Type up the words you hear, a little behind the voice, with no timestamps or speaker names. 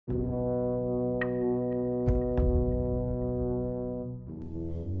Have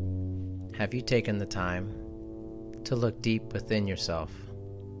you taken the time to look deep within yourself,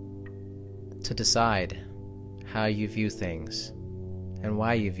 to decide how you view things and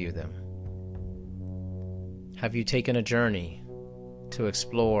why you view them? Have you taken a journey to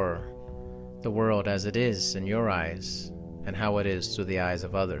explore the world as it is in your eyes and how it is through the eyes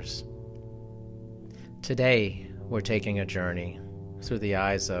of others? Today, we're taking a journey through the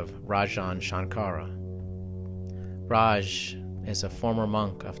eyes of Rajan Shankara. Raj is a former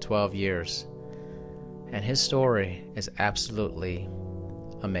monk of 12 years, and his story is absolutely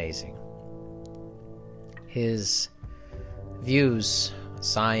amazing. His views on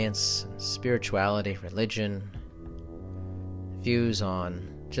science, spirituality, religion, views on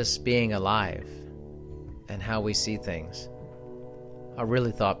just being alive and how we see things are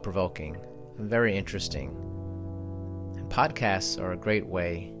really thought-provoking and very interesting. And podcasts are a great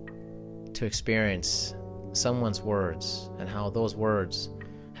way to experience someone's words and how those words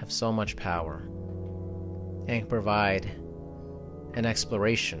have so much power and provide an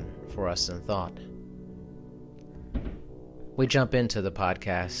exploration for us in thought. We jump into the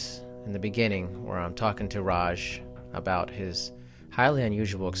podcast in the beginning where I'm talking to Raj about his highly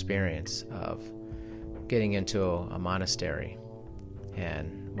unusual experience of getting into a monastery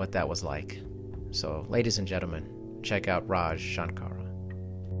and what that was like. So, ladies and gentlemen, check out Raj Shankara.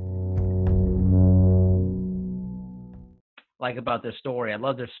 Like about their story. I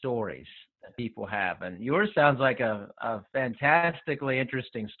love their stories that people have. And yours sounds like a fantastically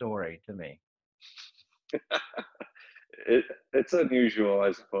interesting story to me. It's unusual,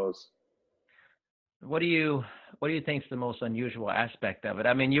 I suppose. What do you think is the most unusual aspect of it?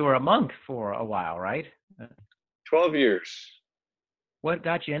 I mean, you were a monk for a while, right? 12 years. What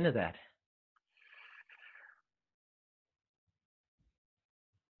got you into that?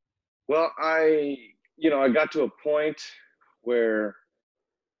 Well, I got to a point where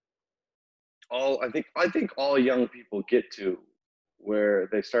I think all young people get to, where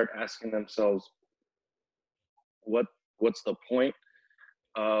they start asking themselves, what's the point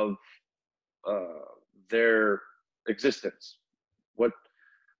of their existence? What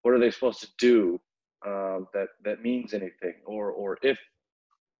are they supposed to do that means anything, or if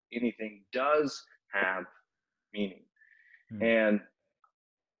anything does have meaning? And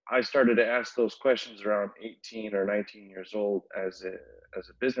I started to ask those questions around 18 or 19 years old as a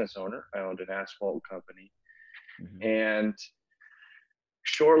business owner. I owned an asphalt company. And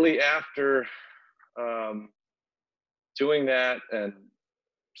shortly after doing that and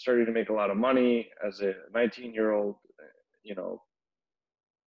starting to make a lot of money as a 19-year-old,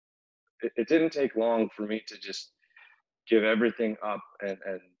 it didn't take long for me to just give everything up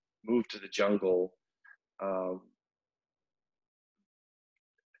and move to the jungle.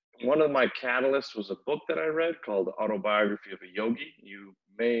 One of my catalysts was a book that I read called The Autobiography of a Yogi. You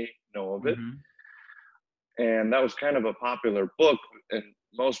may know of it. And that was kind of a popular book, and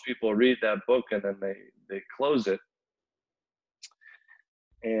most people read that book and then they close it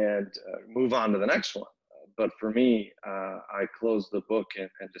and move on to the next one. But for me, I closed the book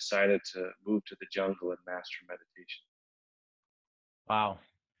and decided to move to the jungle and master meditation. Wow.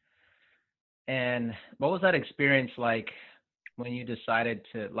 And what was that experience like when you decided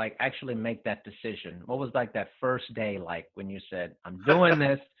to actually make that decision? What was like that first day like when you said, I'm doing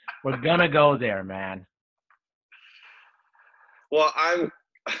this, we're gonna go there, man? Well, I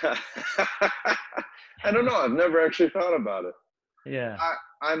don't know. I've never actually thought about it. Yeah.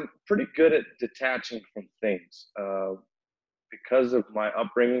 I'm pretty good at detaching from things. Because of my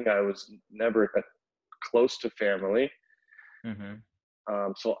upbringing, I was never close to family.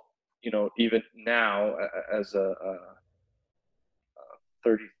 So, even now as a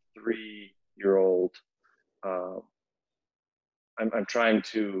 33-year-old, I'm trying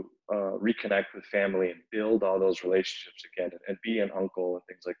to reconnect with family and build all those relationships again and be an uncle and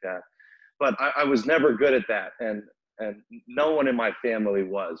things like that. But I was never good at that. And no one in my family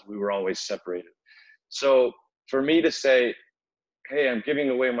was. We were always separated. So for me to say, hey, I'm giving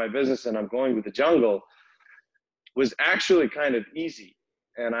away my business and I'm going to the jungle was actually kind of easy.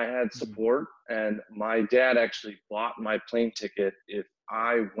 And I had support, and my dad actually bought my plane ticket if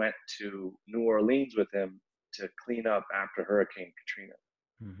I went to New Orleans with him to clean up after Hurricane Katrina.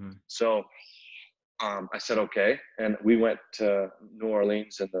 So I said, okay. And we went to New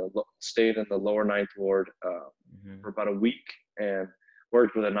Orleans and stayed in the lower Ninth Ward for about a week and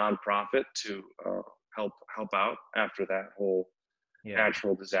worked with a nonprofit to help out after that whole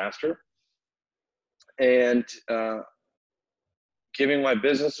natural disaster. And giving my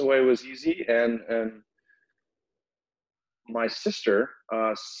business away was easy, and my sister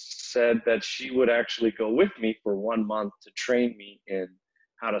said that she would actually go with me for 1 month to train me in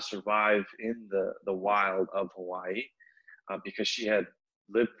how to survive in the wild of Hawaii, because she had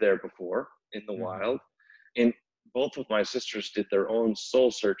lived there before in the Mm-hmm. wild. And both of my sisters did their own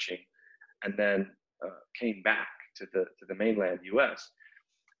soul searching, and then came back to the mainland U.S.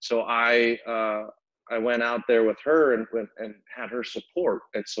 So I went out there with her and had her support,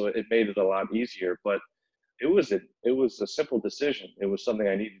 and so it made it a lot easier. But it was a simple decision. It was something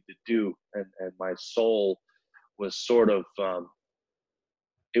I needed to do, and my soul was sort of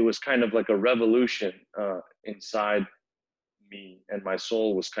it was kind of like a revolution inside me, and my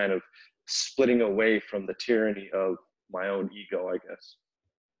soul was kind of splitting away from the tyranny of my own ego, I guess.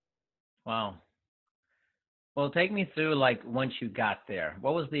 Wow. Well, take me through like once you got there.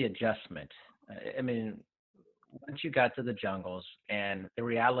 What was the adjustment? I mean, once you got to the jungles and the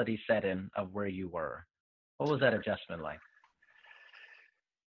reality set in of where you were, what was that adjustment like?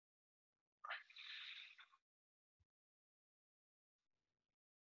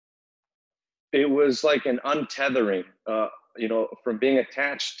 It was like an untethering, from being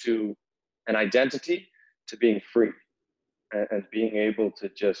attached to an identity to being free, and being able to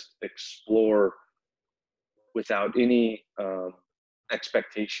just explore without any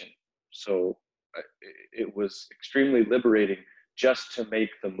expectation. So it was extremely liberating just to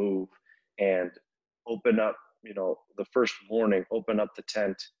make the move and open up. The first morning, open up the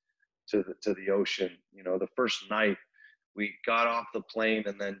tent to the ocean. The first night we got off the plane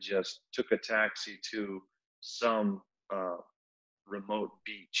and then just took a taxi to some remote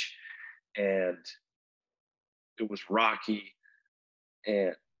beach, and it was rocky,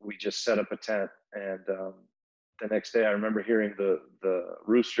 and we just set up a tent. And the next day I remember hearing the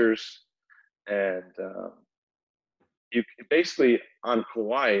roosters, and you basically on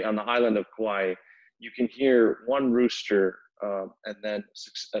Kauai, on the island of Kauai, you can hear one rooster, and then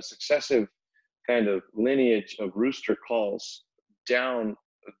a successive kind of lineage of rooster calls down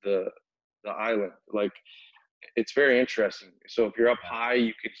the the island. Like, it's very interesting. So if you're up Yeah. high,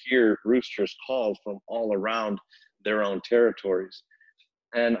 you could hear roosters call from all around their own territories.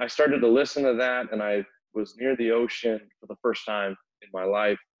 And I started to listen to that, and I was near the ocean for the first time in my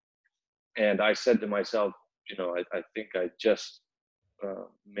life. And I said to myself, I think I just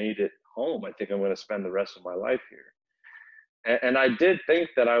made it home. I think I'm going to spend the rest of my life here. And I did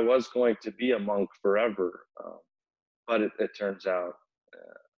think that I was going to be a monk forever, but it turns out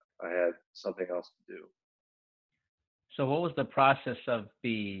I had something else to do. So what was the process of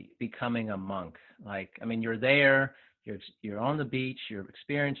becoming a monk? Like, I mean, you're there, you're on the beach, you're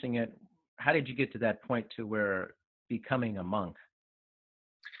experiencing it. How did you get to that point to where becoming a monk?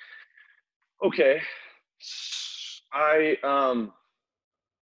 Okay, I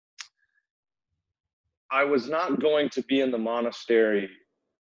was not going to be in the monastery.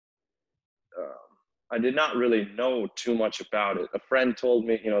 Um, I did not really know too much about it. A friend told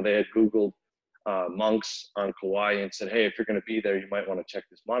me, they had Googled monks on Kauai and said, "Hey, if you're going to be there, you might want to check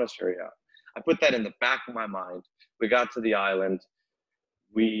this monastery out." I put that in the back of my mind. We got to the island.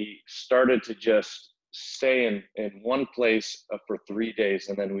 We started to just stay in one place for 3 days,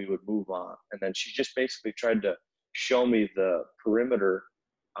 and then we would move on. And then she just basically tried to show me the perimeter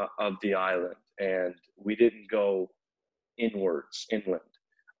of the island, and we didn't go inland.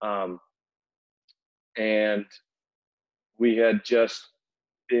 Um, and we had just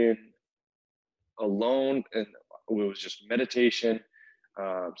been alone, and it was just meditation,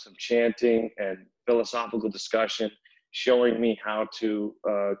 some chanting, and philosophical discussion, showing me how to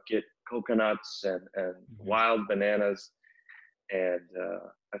get coconuts and Hmm. wild bananas. And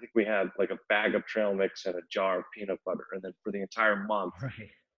I think we had like a bag of trail mix and a jar of peanut butter. And then for the entire month,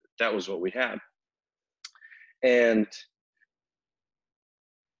 Right. that was what we had. And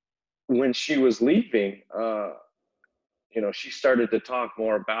when she was leaving, she started to talk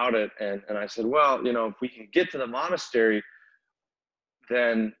more about it. And I said, well, if we can get to the monastery,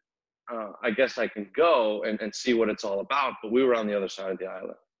 then I guess I can go and see what it's all about. But we were on the other side of the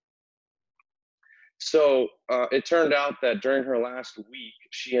island. So it turned out that during her last week,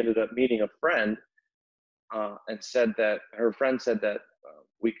 she ended up meeting a friend, and said that her friend said that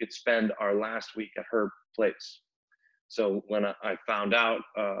we could spend our last week at her place. So when I found out,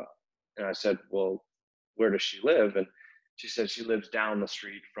 and I said, well, where does she live? And she said she lives down the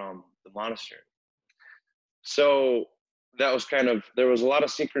street from the monastery. So that was there was a lot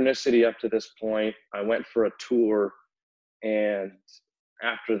of synchronicity up to this point. I went for a tour, and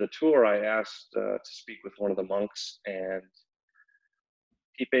after the tour, I asked to speak with one of the monks, and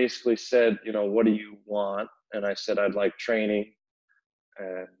he basically said, what do you want? And I said, I'd like training.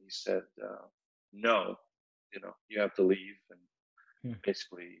 And he said, no. you have to leave and Hmm.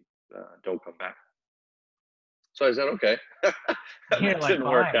 basically don't come back. So I said, okay. You're That like, didn't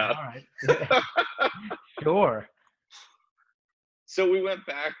work fine, out. all right. Sure. So we went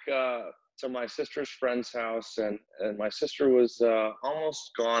back to my sister's friend's house, and my sister was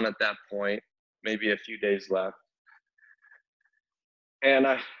almost gone at that point, maybe a few days left. And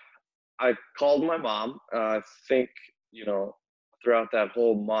I called my mom. I think, you know, throughout that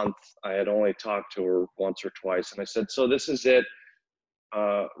whole month, I had only talked to her once or twice. And I said, so this is it.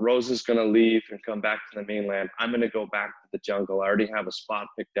 Rose is going to leave and come back to the mainland. I'm going to go back to the jungle. I already have a spot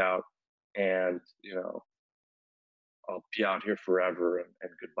picked out, and, I'll be out here forever,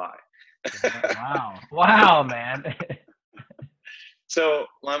 and goodbye. Wow. Wow, man. So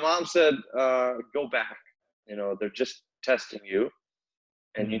my mom said, go back. They're just testing you,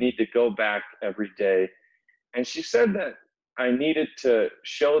 and you Hmm. need to go back every day. And she said that I needed to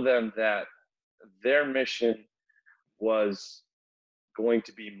show them that their mission was going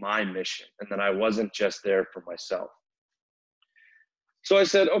to be my mission, and that I wasn't just there for myself. So I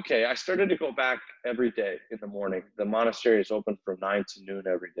said, okay. I started to go back every day in the morning. The monastery is open from 9 to noon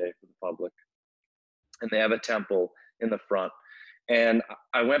every day for the public, and they have a temple in the front. And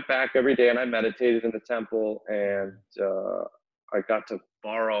I went back every day and I meditated in the temple, and I got to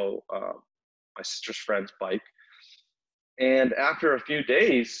borrow my sister's friend's bike. And after a few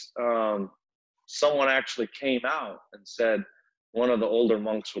days, someone actually came out and said, one of the older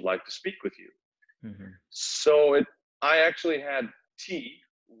monks would like to speak with you. Hmm. So I actually had tea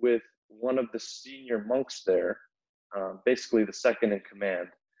with one of the senior monks there, basically the second in command.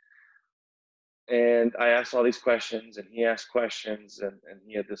 And I asked all these questions, and he asked questions, and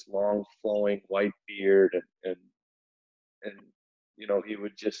he had this long flowing white beard, and he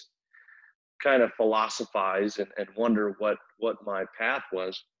would just kind of philosophize and wonder what my path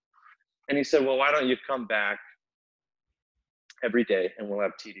was. And he said, well, why don't you come back every day and we'll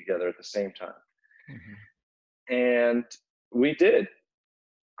have tea together at the same time? Hmm. And we did.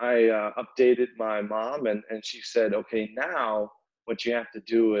 I updated my mom, and she said, okay, now what you have to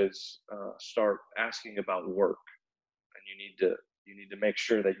do is start asking about work, and you need to make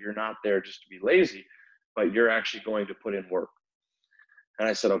sure that you're not there just to be lazy, but you're actually going to put in work. And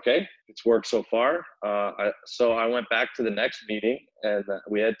I said, okay, it's worked so far. So I went back to the next meeting, and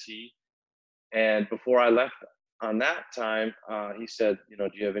we had tea. And before I left on that time, he said, do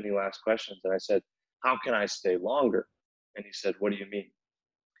you have any last questions? And I said, how can I stay longer? And he said, what do you mean?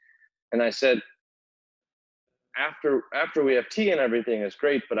 And I said, after we have tea and everything is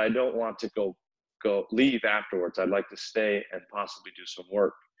great, but I don't want to go leave afterwards. I'd like to stay and possibly do some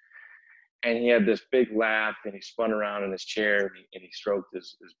work. And he had this big laugh, and he spun around in his chair, and he stroked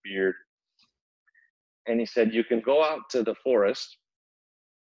his beard. And he said, you can go out to the forest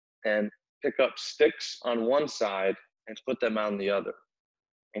and pick up sticks on one side and put them on the other.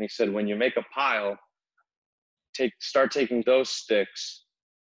 And he said, when you make a pile, start taking those sticks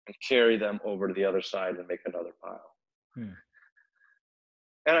and carry them over to the other side and make another pile. Hmm.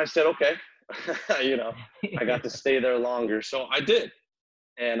 And I said, okay. I got to stay there longer. So I did.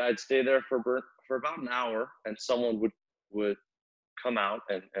 And I'd stay there for about an hour, and someone would come out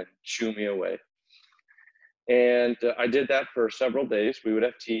and shoo me away. And I did that for several days. We would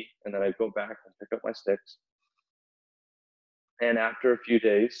have tea, and then I'd go back and pick up my sticks. And after a few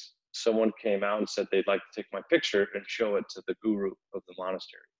days, someone came out and said they'd like to take my picture and show it to the guru of the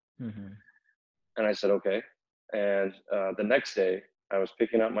monastery. Hmm. And I said, okay. And the next day, I was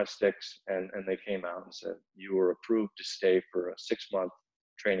picking up my sticks, and they came out and said, you were approved to stay for a 6-month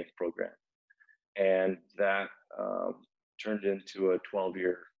training program. And that turned into a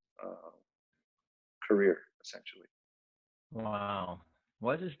 12-year career, essentially. Wow.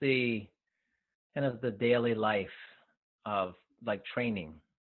 What is the kind of the daily life of like training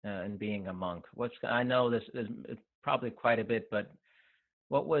and being a monk? I know this is probably quite a bit, but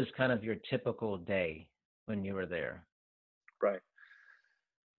what was kind of your typical day when you were there? Right.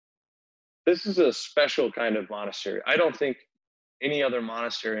 This is a special kind of monastery. I don't think any other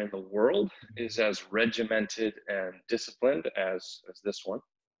monastery in the world is as regimented and disciplined as this one.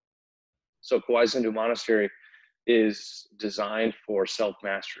 So Kauai Zindu Monastery is designed for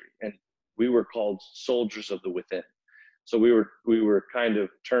self-mastery, and we were called soldiers of the within. So we were kind of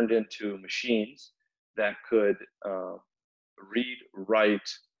turned into machines that could read, write,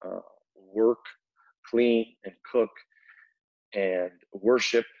 work, clean, and cook, and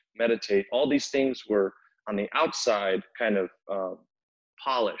worship, meditate. All these things were on the outside kind of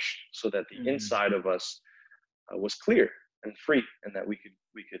polished, so that the Hmm. inside of us was clear and free, and that we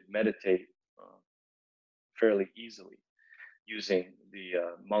could meditate fairly easily. using the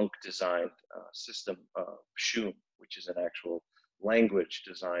monk designed system of Shum, which is an actual language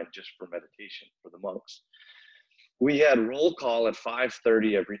designed just for meditation for the monks. We had roll call at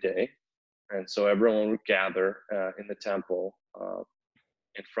 5:30 every day, and so everyone would gather in the temple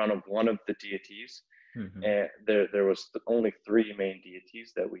in front of one of the deities. Mm-hmm. And there was only three main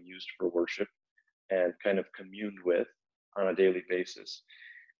deities that we used for worship and kind of communed with on a daily basis.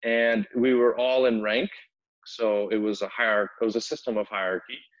 And we were all in rank, so it was a hierarchy. It was a system of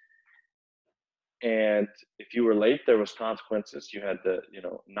hierarchy. And if you were late, there was consequences. You had to,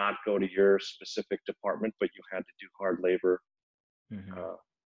 not go to your specific department, but you had to do hard labor Mm-hmm.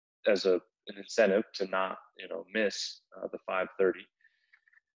 as an incentive to not, miss the 5:30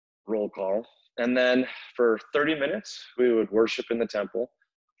 roll call. And then for 30 minutes, we would worship in the temple.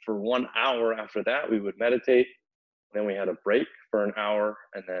 For 1 hour after that, we would meditate. Then we had a break for an hour,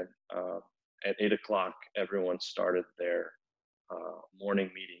 and then at 8 o'clock, everyone started their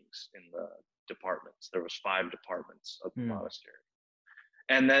morning meetings in the departments. There was 5 departments of the monastery.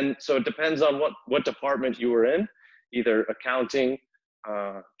 And then, so it depends on what department you were in, either accounting,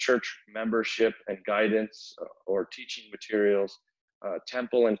 church membership and guidance, or teaching materials,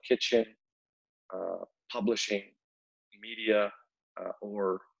 temple and kitchen, publishing, media,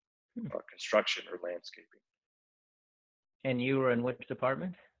 or construction or landscaping. And you were in which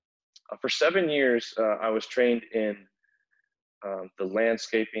department? For 7 years, I was trained in the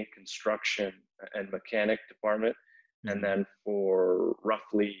landscaping, construction, and mechanic department. Mm-hmm. And then for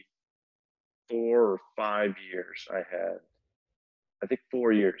roughly 4 or 5 years, I think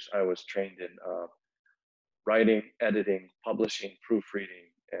 4 years, I was trained in writing, editing, publishing, proofreading,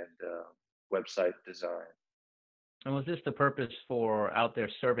 and website design. And was this the purpose for out there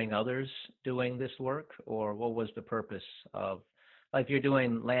serving others doing this work? Or what was the purpose of, like, you're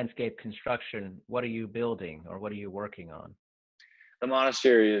doing landscape construction, what are you building or what are you working on? The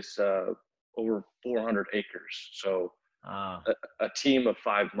monastery is over 400 acres. So a team of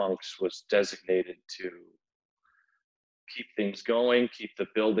 5 monks was designated to keep things going, keep the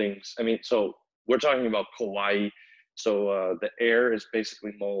buildings. I mean, so we're talking about Kauai. So the air is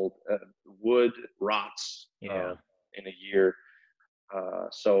basically mold. Wood rots in a year.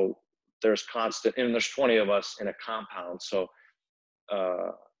 So there's constant, and there's 20 of us in a compound. So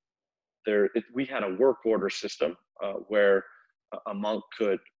we had a work order system where a monk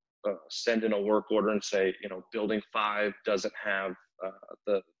could send in a work order and say, building 5 doesn't have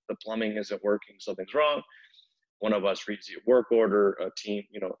the plumbing isn't working, something's wrong. One of us reads the work order, a team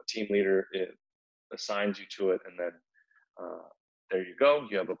leader assigns you to it, and then there you go,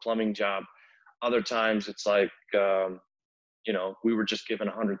 you have a plumbing job. Other times it's like, we were just given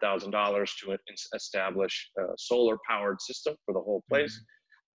 $100,000 to establish a solar powered system for the whole place.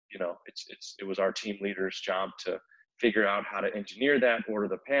 Mm-hmm. It was our team leader's job to figure out how to engineer that, order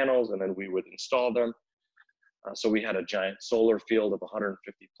the panels, and then we would install them. So we had a giant solar field of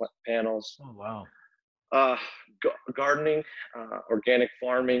 150 panels. Oh, wow. Gardening, organic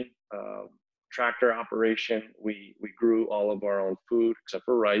farming, tractor operation. We grew all of our own food except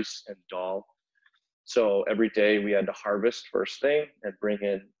for rice and dal. So every day we had to harvest first thing and bring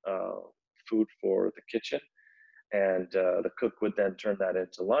in food for the kitchen. And the cook would then turn that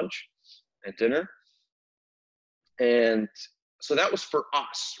into lunch and dinner. And so that was for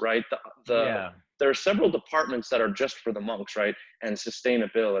us, right? There are several departments that are just for the monks, right? And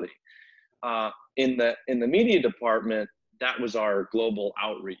sustainability. In the media department, that was our global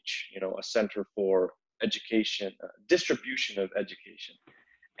outreach, a center for education, distribution of education.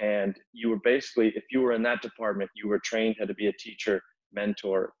 And you were basically, if you were in that department, you were trained how to be a teacher,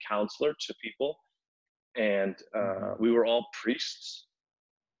 mentor, counselor to people. And we were all priests.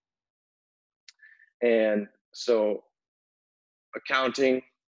 And so accounting,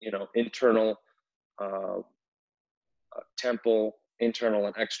 internal, temple, internal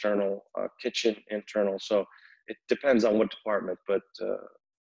and external, kitchen, internal. So it depends on what department, but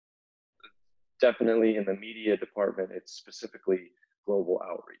definitely in the media department, it's specifically global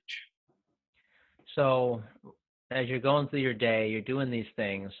outreach. So as you're going through your day, you're doing these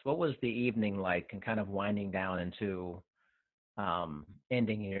things. What was the evening like and kind of winding down into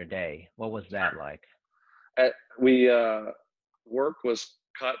ending your day? What was that like? Work was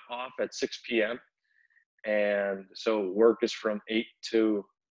cut off at 6 p.m. And so work is from 8 to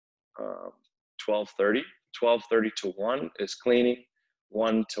 12:30. 12:30 to 1 is cleaning.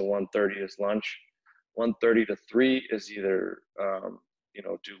 1 to 1:30 is lunch. 1:30 to 3 is either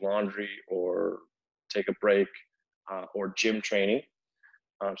do laundry or take a break or gym training.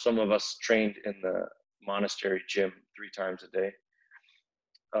 Some of us trained in the monastery gym 3 times a day.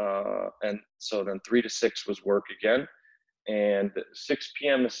 And so then 3 to 6 was work again. and 6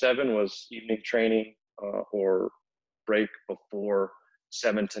 p.m. to 7 was evening training, or break before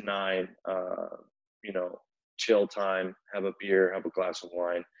 7 to 9. You know, chill time, have a beer, have a glass of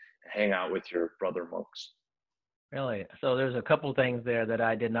wine, hang out with your brother monks. Really? So there's a couple things there that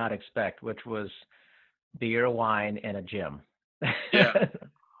I did not expect, which was beer, wine, and a gym. Yeah.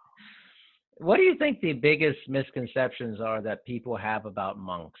 What do you think the biggest misconceptions are that people have about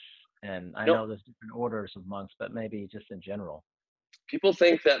monks? And I You know, know there's different orders of monks, but maybe just in general. people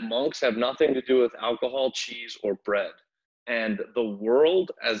think that monks have nothing to do with alcohol, cheese, or bread. And the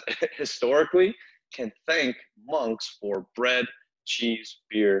world, as historically, can thank monks for bread, cheese,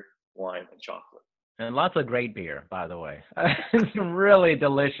 beer, wine, and chocolate. And lots of great beer, by the way. Some really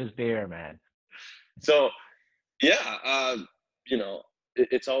delicious beer, man. So, yeah, you know,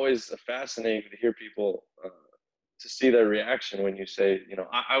 it's always fascinating to hear people, to see their reaction when you say, you know,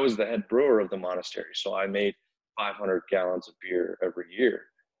 I was the head brewer of the monastery, so I made 500 gallons of beer every year.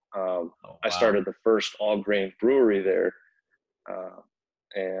 Oh, I wow. started the first all grain brewery there, uh,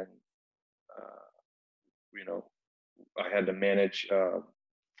 and uh, you know, I had to manage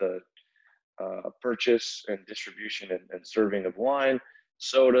the purchase and distribution and serving of wine,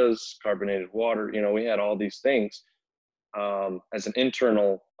 sodas, carbonated water. You know, we had all these things, as an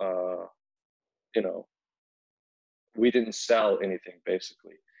internal. You know, we didn't sell anything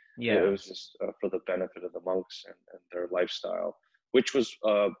basically. It Yeah. was just for the benefit of the monks and their lifestyle, which was,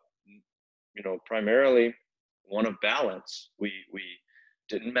 you know, primarily one of balance. We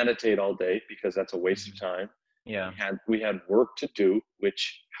didn't meditate all day because that's a waste of Mhm. time. Yeah. We had work to do,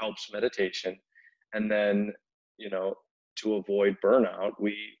 which helps meditation, and then, you know, to avoid burnout,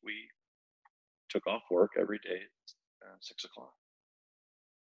 we took off work every day at 6 o'clock.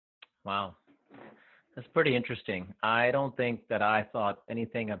 Wow. That's pretty interesting. I don't think that I thought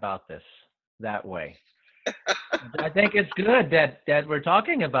anything about this that way. I think it's good that we're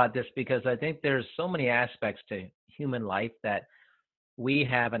talking about this because I think there's so many aspects to human life that we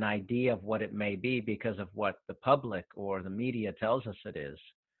have an idea of what it may be because of what the public or the media tells us it is.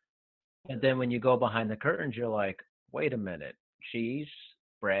 And then when you go behind the curtains, you're like, wait a minute, cheese,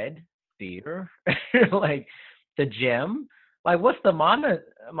 bread, beer, like the gym. Like, what's the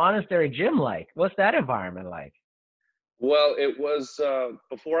monastery gym like? What's that environment like? Well, it was,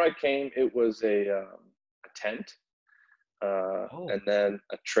 before I came, it was a tent, Oh, and then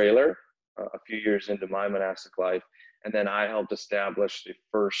a trailer, a few years into my monastic life. And then I helped establish the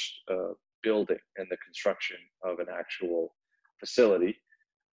first building and the construction of an actual facility.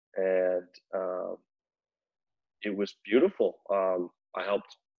 And it was beautiful. I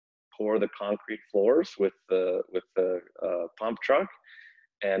helped pour the concrete floors with the pump truck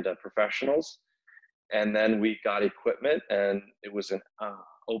and professionals. And then we got equipment, and it was an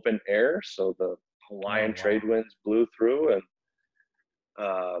open air, so the oh, Hawaiian trade wow. winds blew through, and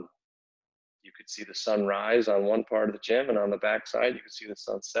um, you could see the sunrise on one part of the gym, and on the backside, you could see the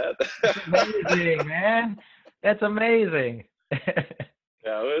sunset. That's amazing, man. That's amazing.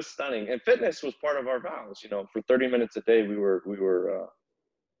 Yeah, it was stunning. And fitness was part of our vows. You know, for 30 minutes a day, we were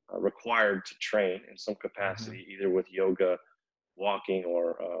required to train in some Mhm. capacity, either with yoga, walking,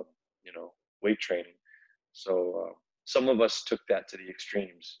 or you know, weight training. So some of us took that to the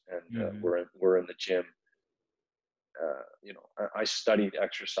extremes, and Mhm. we're in the gym. You know, I studied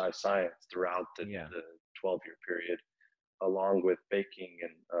exercise science throughout Yeah. the 12-year period, along with baking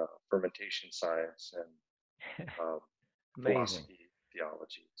and fermentation science and um, Amazing. philosophy,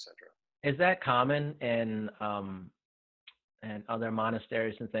 theology, etc. Is that common in and other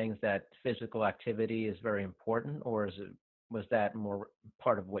monasteries and things that physical activity is very important, or was that more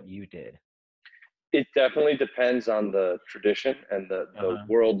part of what you did? It definitely depends on the tradition and the Uh-huh.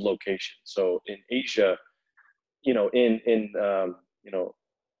 world location. So in Asia, you know, in you know,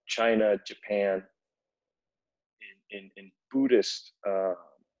 China, Japan, in Buddhist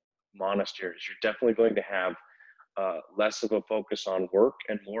monasteries, you're definitely going to have less of a focus on work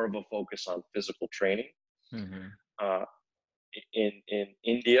and more of a focus on physical training. Mhm. Uh, in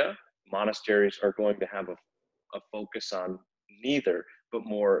India, monasteries are going to have a focus on neither, but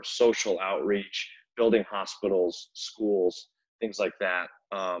more social outreach, building hospitals, schools, things like that,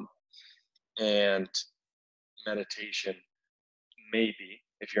 and meditation, maybe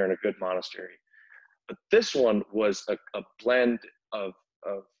if you're in a good monastery. But this one was a blend of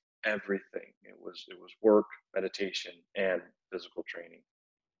of everything. It was work, meditation, and physical training.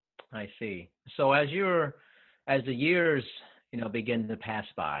 I see. So as the years, begin to pass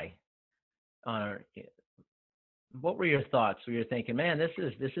by, uh, what were your thoughts? Were you thinking, "Man, this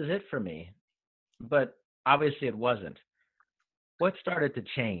is it for me," but obviously it wasn't. What started to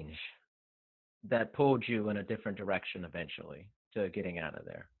change? that pulled you in a different direction eventually to getting out of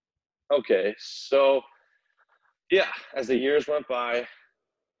there? Okay, so yeah, as the years went by,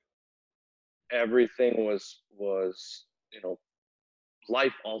 everything was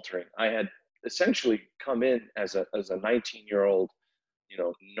life altering. I had essentially come in as a 19-year-old,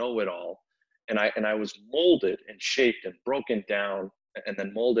 know it all, and I was molded and shaped and broken down, and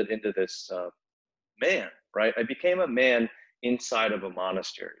then molded into this man. Right, I became a man inside of a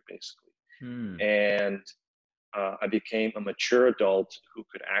monastery, basically, Hmm. and I became a mature adult who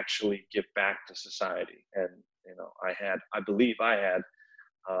could actually give back to society. And I believe I had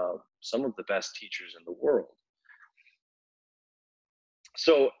some of the best teachers in the world.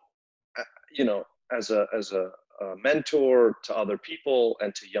 So, uh, you know, as a mentor to other people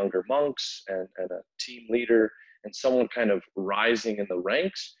and to younger monks, and a team leader and someone kind of rising in the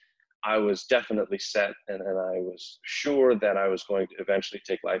ranks, I was definitely set, and I was sure that I was going to eventually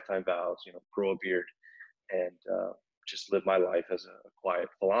take lifetime vows, grow a beard, and just live my life as a quiet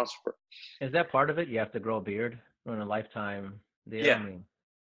philosopher. Is that part of it? You have to grow a beard in a lifetime deal? I Yeah, mean,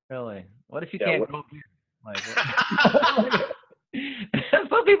 really? What if you yeah. can't grow a beard? Like, what?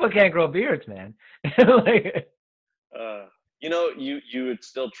 Some people can't grow beards, man. Like, Uh, you would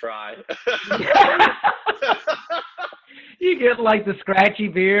still try. you get like the scratchy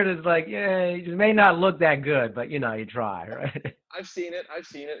beard. It's like, yeah, it may not look that good, but you try, right? I've seen it. I've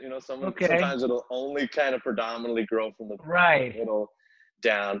seen it. Okay. Sometimes it'll only kind of predominantly grow from the Right. middle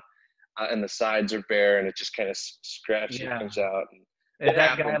down, and the sides are bare, and it just kind of scratchy Yeah. comes out. And Is it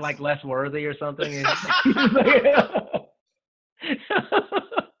that guy happens. like less worthy or something?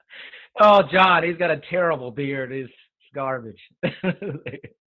 Oh, John, he's got a terrible beard. He's garbage.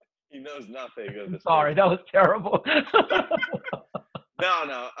 He knows nothing of this. Sorry, that was terrible. No,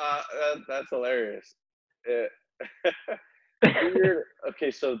 no, that's hilarious. Beard.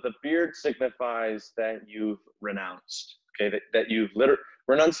 Okay, so the beard signifies that you've renounced. Okay, that you've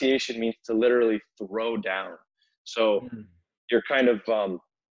renunciation means to literally throw down. So Mm, you're kind of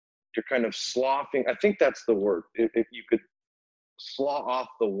sloughing. I think that's the word. If you could slough off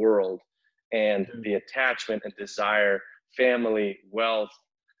the world and mm. the attachment and desire, family, wealth,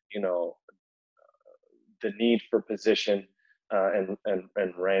 you know, the need for position, and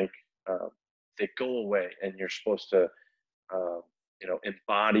rank, uh, they go away, and you're supposed to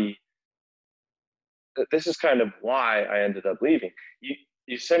embody. This is kind of why I ended up leaving. You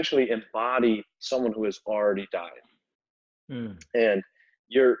essentially embody someone who has already died, Mm. and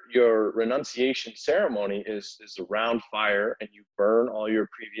your renunciation ceremony is around fire, and you burn all your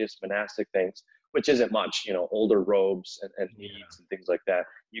previous monastic things, which isn't much, older robes and Yeah. beads and things like that.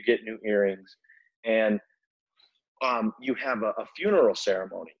 You get new earrings, and you have a funeral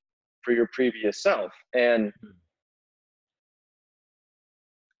ceremony for your previous self. And Mm.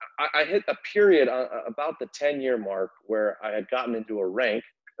 I hit a period about the 10-year mark where I had gotten into a rank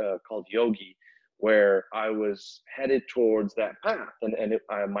called yogi, where I was headed towards that path.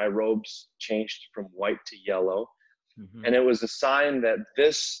 My robes changed from white to yellow. Mm-hmm. And it was a sign that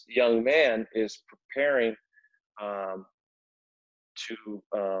this young man is preparing um, to,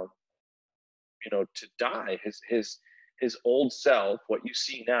 to die. His old self, what you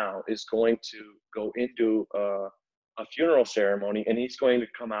see now, is going to go into a funeral ceremony, and he's going to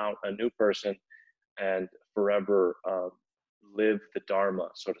come out a new person and forever live the Dharma,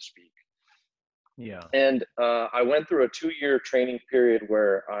 so to speak. Yeah. And I went through a 2-year training period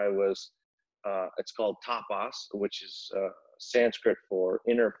where I was, it's called tapas, which is Sanskrit for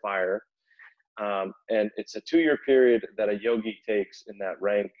inner fire. And it's a 2-year period that a yogi takes in that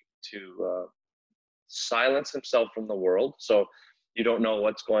rank to silence himself from the world. So you don't know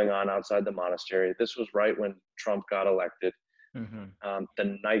what's going on outside the monastery. This was right when Trump got elected. Mm-hmm.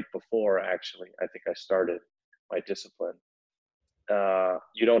 The night before, actually, I think I started my discipline.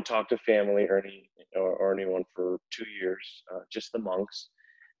 You don't talk to family or anyone for 2 years, just the monks,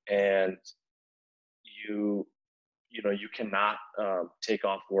 and you you cannot take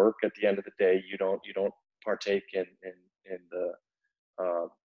off work at the end of the day. You don't partake in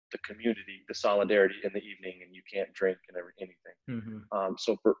the community, the solidarity in the evening, and you can't drink and anything. Mm-hmm.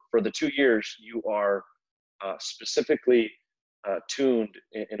 So for the 2 years, you are specifically tuned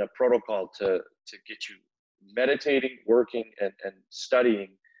in a protocol to get you meditating, working, and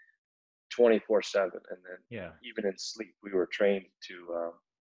studying 24/7. And then Yeah. even in sleep, we were trained to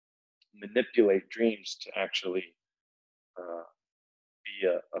manipulate dreams to actually uh, be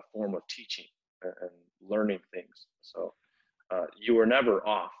a form of teaching and learning things. So you were never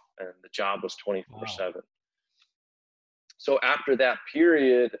off, and the job was Wow. 24/7. So after that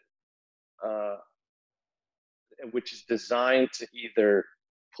period, uh, which is designed to either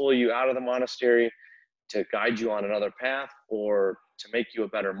pull you out of the monastery to guide you on another path or to make you a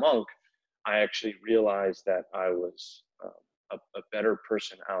better monk, I actually realized that I was a better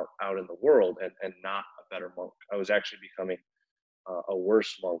person out in the world, and not a better monk. I was actually becoming a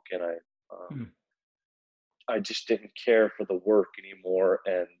worse monk, and I just didn't care for the work anymore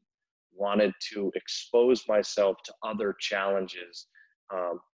and wanted to expose myself to other challenges.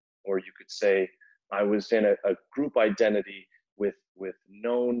 Or you could say I was in a group identity with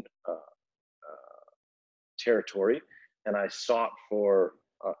known territory, and I sought for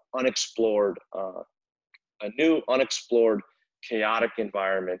a new unexplored chaotic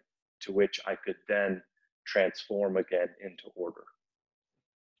environment to which I could then transform again into order.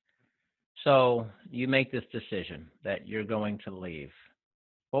 So you make this decision that you're going to leave.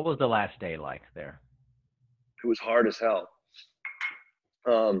 What was the last day like there? It was hard as hell.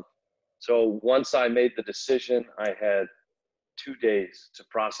 So once I made the decision, I had 2 days to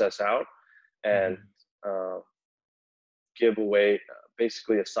process out and give away,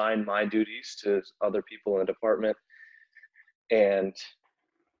 basically assign my duties to other people in the department, and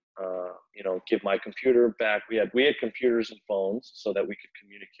give my computer back. We had computers and phones so that we could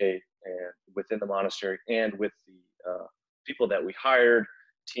communicate and within the monastery and with the people that we hired,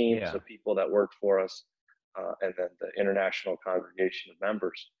 teams of people that worked for us, and then the international congregation of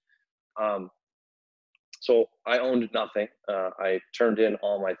members. So I owned nothing. I turned in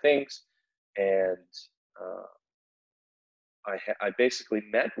all my things, and I basically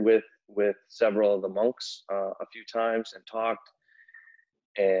met with several of the monks a few times and talked.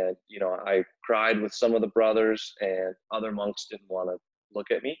 And I cried with some of the brothers, and other monks didn't want to look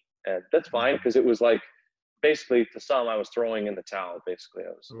at me, and that's fine, because it was like basically to some I was throwing in the towel. Basically, I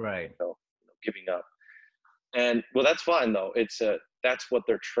was giving up. And well, that's fine though. That's what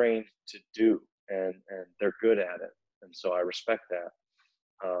they're trained to do, and they're good at it, and so I respect that.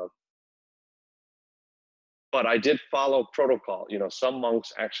 But I did follow protocol. Some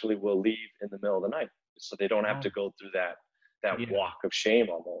monks actually will leave in the middle of the night, so they don't have to go through that walk of shame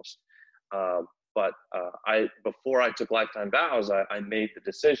almost. But before I took lifetime vows, I made the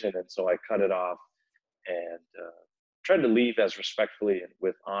decision, and so I cut it off and tried to leave as respectfully and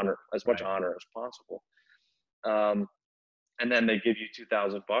with honor, as much honor as possible. And then they give you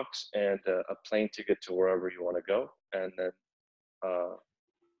 $2,000 and a plane ticket to wherever you want to go, and then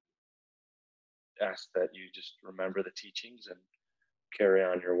ask that you just remember the teachings and carry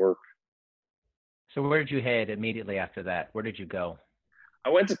on your work. So where did you head immediately after that? Where did you go? I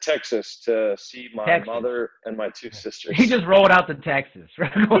went to Texas to see my mother and my 2 sisters. He just rolled out to Texas.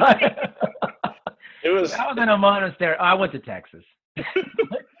 It was. I was in a monastery. I went to Texas.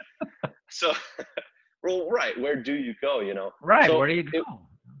 So, well, right. Where do you go? Right. So where do you go?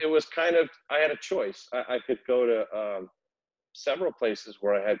 It was kind of. I had a choice. I could go to several places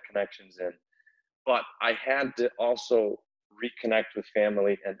where I had connections in, but I had to also reconnect with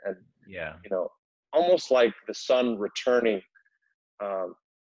family and almost like the son returning to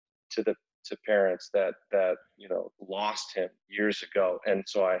parents that lost him years ago, and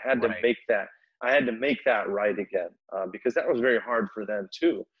so I had to make that. I had to make that right again, because that was very hard for them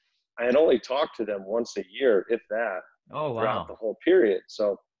too. I had only talked to them once a year, if that, throughout the whole period.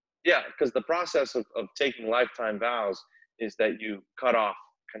 So yeah, because the process of taking lifetime vows is that you cut off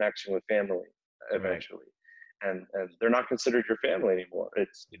connection with family eventually, and they're not considered your family anymore.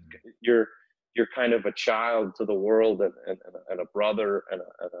 You're kind of a child to the world, and a brother, and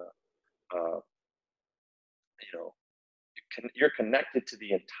you're connected to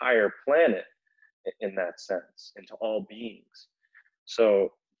the entire planet in that sense, and to all beings.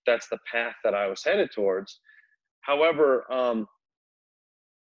 So that's the path that I was headed towards. However,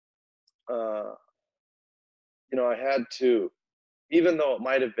 I had to, even though it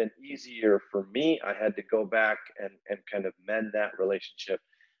might have been easier for me, I had to go back and kind of mend that relationship,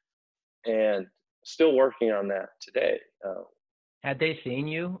 and still working on that today. Had they seen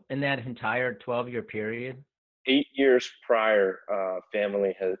you in that entire 12-year period? 8 years prior,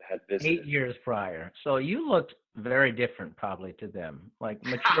 family had visited. 8 years prior. So you looked very different probably to them, like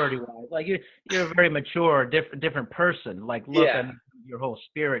maturity-wise. Like you're a very mature, different person. Like look at your whole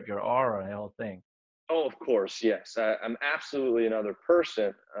spirit, your aura, and the whole thing. Oh, of course, yes. I'm absolutely another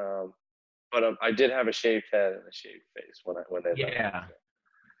person, but I did have a shaved head and a shaved face when they left.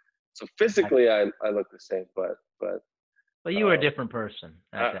 So physically, I look the same, but you were a different person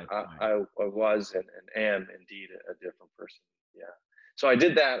at that time. I was and am indeed a different person. Yeah. So I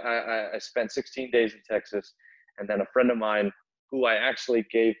did that. I spent 16 days in Texas, and then a friend of mine who I actually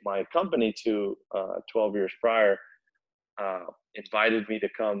gave my company to 12 years prior invited me to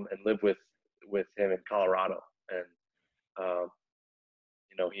come and live with him in Colorado, and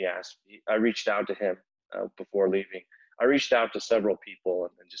he asked me, I reached out to him before leaving. I reached out to several people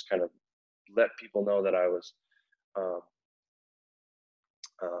and just kind of let people know that I was um,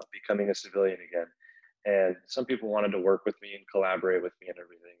 becoming a civilian again. And some people wanted to work with me and collaborate with me and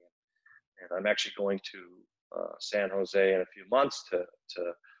everything. And I'm actually going to San Jose in a few months to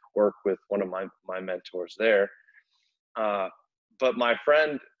work with one of my mentors there. But my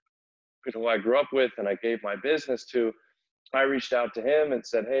friend who I grew up with and I gave my business to, I reached out to him and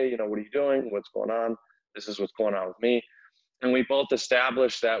said, hey, what are you doing? What's going on? This is what's going on with me. And we both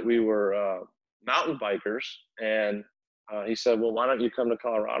established that we were mountain bikers. And he said, well, why don't you come to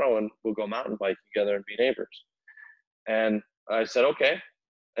Colorado and we'll go mountain biking together and be neighbors? And I said, okay.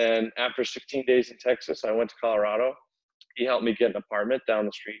 And after 16 days in Texas, I went to Colorado. He helped me get an apartment down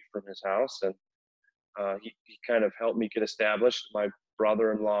the street from his house. And he kind of helped me get established. My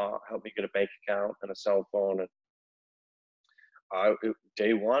brother-in-law helped me get a bank account and a cell phone. And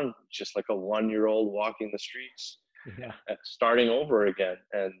day one, just like a 1-year-old walking the streets, starting over again.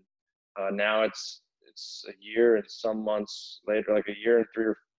 And now it's a year and some months later, like a year and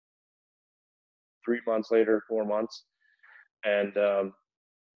 3 months later, 4 months. And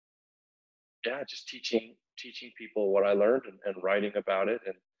just teaching people what I learned and writing about it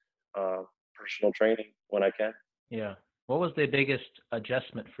and personal training when I can. Yeah. What was the biggest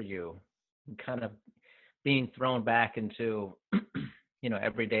adjustment for you? Kind of being thrown back into,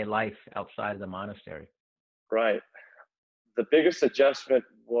 everyday life outside of the monastery. Right. The biggest adjustment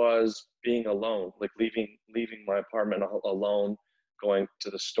was being alone, like leaving my apartment alone, going to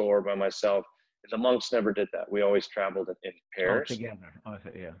the store by myself. The monks never did that. We always traveled in pairs. Oh, together. Oh,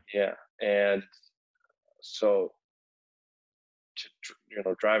 yeah. Yeah. And so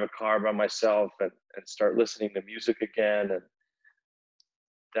to drive a car by myself and start listening to music again, and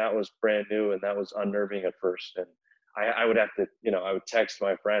that was brand new and that was unnerving at first. And I would have to, I would text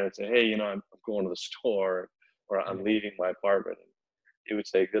my friend and say, hey, I'm going to the store, or I'm leaving my apartment. And he would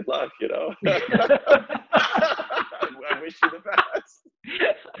say, good luck, I wish you the best.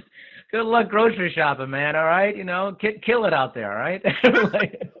 Good luck grocery shopping, man. All right. Kill it out there. All right.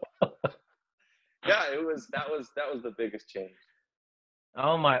 Yeah, that was the biggest change.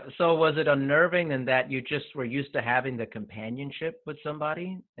 Oh my. So was it unnerving in that you just were used to having the companionship with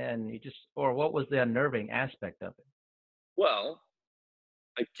somebody and or what was the unnerving aspect of it? Well,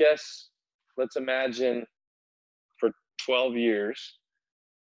 I guess let's imagine for 12 years,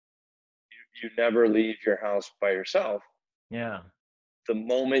 you never leave your house by yourself. Yeah. The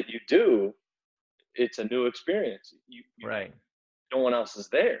moment you do, it's a new experience. Right. No one else is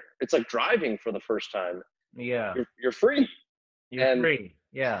there. It's like driving for the first time. Yeah. You're free. You're free.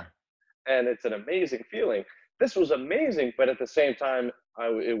 Yeah. And it's an amazing feeling. This was amazing, but at the same time,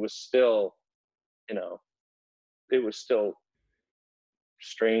 it was still, it was still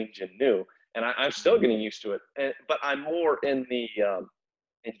strange and new. And I'm still getting used to it. But I'm more in the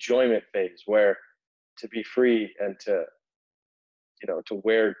enjoyment phase, where to be free and to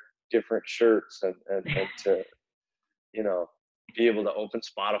wear different shirts and to, be able to open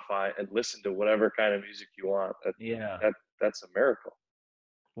Spotify and listen to whatever kind of music you want. That's a miracle.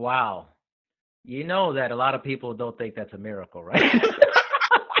 Wow. That a lot of people don't think that's a miracle, right?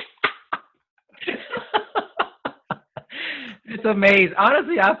 It's amazing.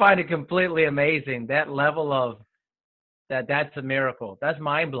 Honestly, I find it completely amazing. That level of that's a miracle. That's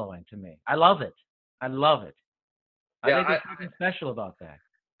mind blowing to me. I love it. I think there's something special about that.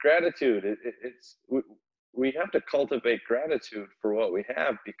 Gratitude. We have to cultivate gratitude for what we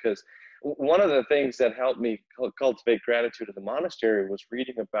have, because one of the things that helped me cultivate gratitude in the monastery was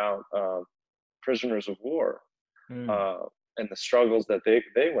reading about prisoners of war and the struggles that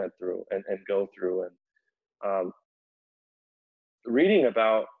they went through and go through, and reading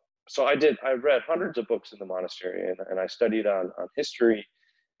about. So I read hundreds of books in the monastery, and I studied on history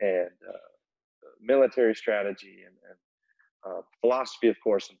and military strategy and philosophy, of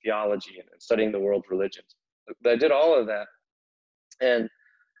course, and theology, and studying the world's religions. I did all of that. And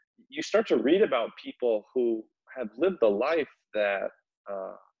you start to read about people who have lived a life that,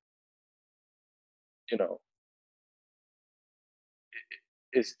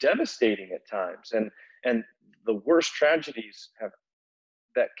 is devastating at times. And the worst tragedies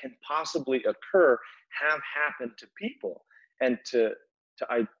that can possibly occur have happened to people. And to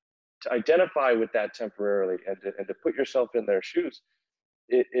identify with that temporarily and to put yourself in their shoes,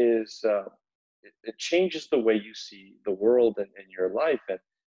 it changes the way you see the world and your life.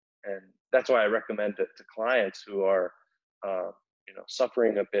 And that's why I recommend it to clients who are,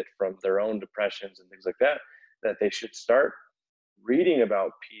 suffering a bit from their own depressions and things like that they should start reading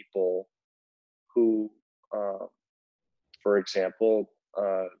about people who, for example,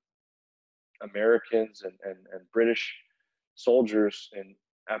 uh, Americans and British soldiers in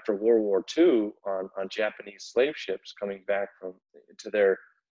after World War II on Japanese slave ships coming back from to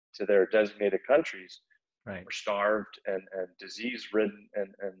their designated countries Right. were starved and disease ridden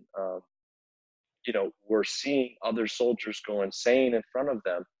and you know, were seeing other soldiers go insane in front of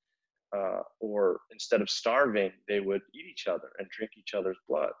them, or instead of starving, they would eat each other and drink each other's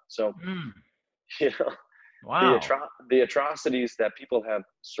blood. So, Mm. you know, Wow. the atrocities that people have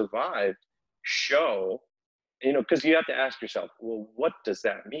survived show, you know, because you have to ask yourself, well, what does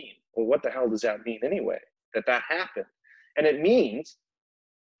that mean? Well, what the hell does that mean anyway? That happened, and it means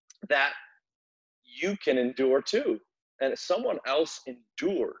that you can endure too, and someone else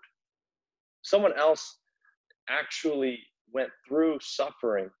endured. Someone else actually went through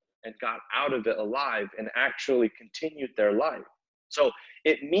suffering and got out of it alive and actually continued their life. So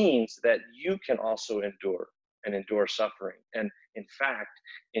it means that you can also endure and endure suffering. And in fact,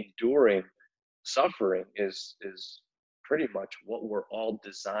 enduring suffering is pretty much what we're all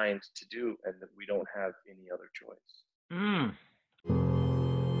designed to do, and that we don't have any other choice. Mm.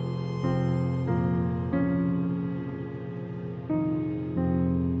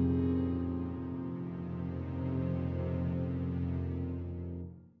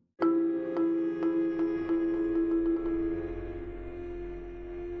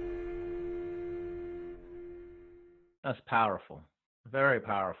 That's powerful. Very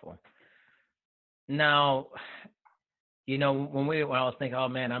powerful. Now, when I was thinking, oh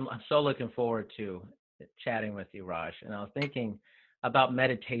man, I'm so looking forward to chatting with you, Raj, and I was thinking about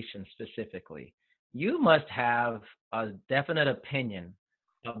meditation specifically. You must have a definite opinion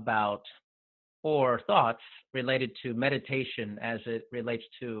about or thoughts related to meditation as it relates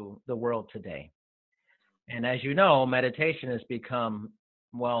to the world today. And as you know, meditation has become,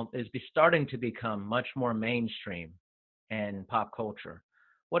 well, starting to become much more mainstream in pop culture.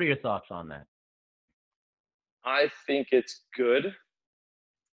 What are your thoughts on that? I think it's good,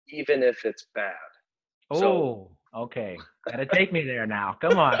 even if it's bad. So Oh, okay. Gotta take me there now.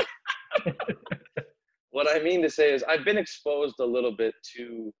 Come on. what I mean to say is I've been exposed a little bit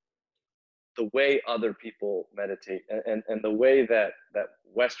to the way other people meditate, and the way that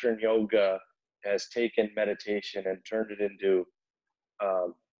Western yoga has taken meditation and turned it into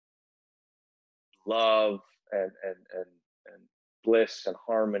um, love and bliss and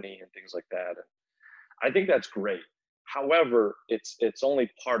harmony and things like that. And I think that's great. However, it's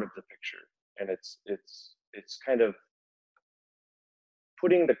only part of the picture, and it's kind of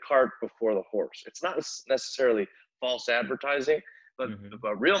putting the cart before the horse. It's not necessarily false advertising, but Hmm.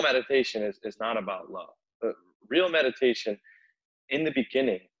 but real meditation is not about love. But real meditation in the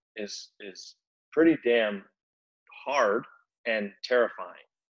beginning is pretty damn hard and terrifying,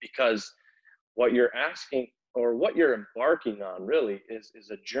 because what you're asking or what you're embarking on really is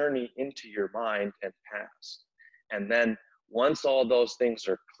a journey into your mind and past. And then once all those things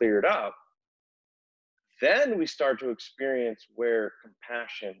are cleared up, then we start to experience where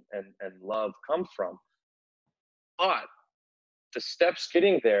compassion and love come from. But the steps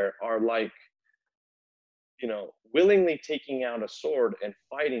getting there are like, you know, willingly taking out a sword and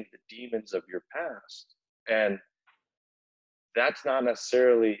fighting the demons of your past. And that's not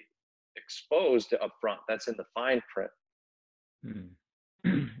necessarily exposed up front. That's in the fine print.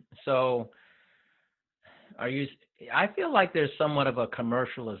 Hmm. So, are you? I feel like there's somewhat of a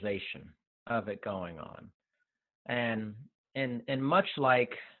commercialization of it going on, and and much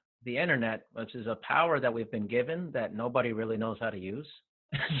like the internet, which is a power that we've been given that nobody really knows how to use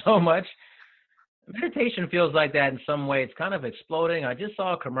so much. Meditation feels like that in some way. It's kind of exploding. I just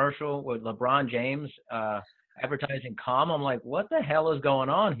saw a commercial with LeBron James advertising Calm. I'm like, what the hell is going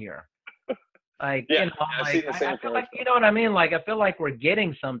on here? Like, Yeah, I'm I've like, seen the I same feel like, commercial. you know what I mean? Like, I feel like we're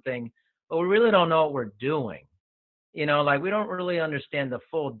getting something, but we really don't know what we're doing. Like we don't really understand the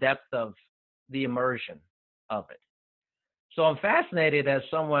full depth of the immersion of it. So I'm fascinated as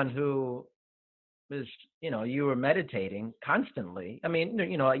someone who is, you were meditating constantly. I mean,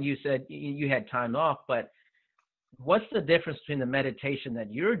 you said you had time off, but what's the difference between the meditation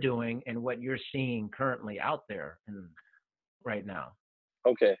that you're doing and what you're seeing currently out there and right now?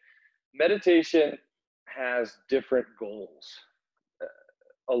 Okay. Meditation has different goals.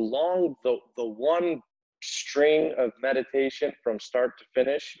 Along the one string of meditation from start to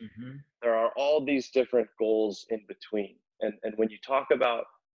finish, Hmm. there are all these different goals in between. And when you talk about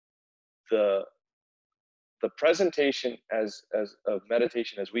the the presentation as of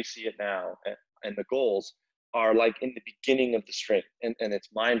meditation as we see it now, and the goals are like in the beginning of the string, and it's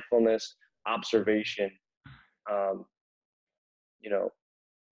mindfulness, observation, um, you know,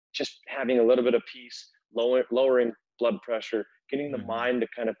 just having a little bit of peace, lowering blood pressure, getting the Mhm. mind to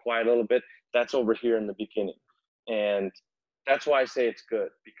kind of quiet a little bit, that's over here in the beginning. And that's why I say it's good,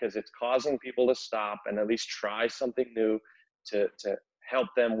 because it's causing people to stop and at least try something new to help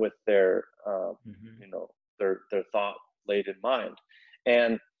them with their Mhm. you know, their thought laden mind.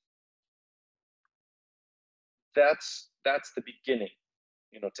 And that's the beginning,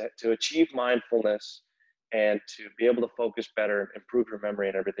 you know, to achieve mindfulness and to be able to focus better and improve your memory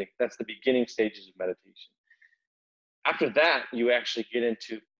and everything. That's the beginning stages of meditation. After that, you actually get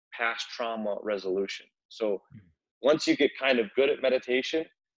into past trauma resolution. So once you get kind of good at meditation,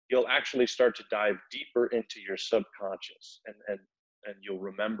 you'll actually start to dive deeper into your subconscious, and you'll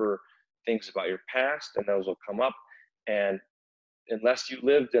remember things about your past, and those will come up. And unless you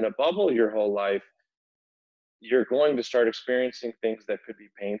lived in a bubble your whole life, you're going to start experiencing things that could be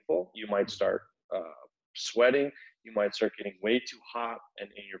painful. You might start uh, sweating. You might start getting way too hot, and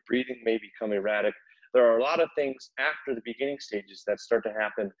your breathing may become erratic. There are a lot of things after the beginning stages that start to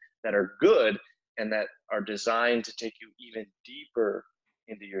happen that are good and that are designed to take you even deeper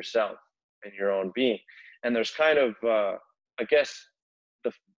into yourself and your own being. And there's kind of, I guess,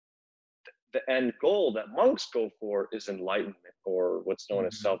 the the end goal that monks go for is enlightenment, or what's known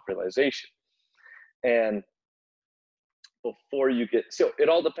as Mhm. self-realization. And before you get, so it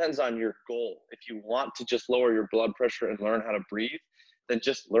all depends on your goal. If you want to just lower your blood pressure and learn how to breathe, then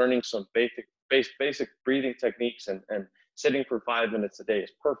just learning some basic breathing techniques and sitting for 5 minutes a day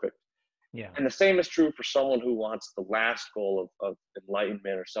is perfect. Yeah. And the same is true for someone who wants the last goal of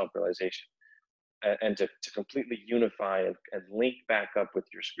enlightenment or self-realization, and to completely unify and link back up with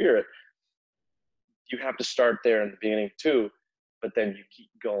your spirit. You have to start there in the beginning too, but then you keep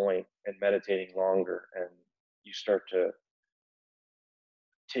going and meditating longer, and you start to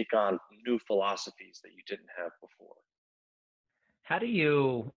take on new philosophies that you didn't have before. How do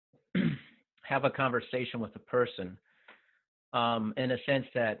you have a conversation with a person in a sense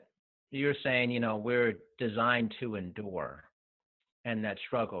that you're saying, we're designed to endure and that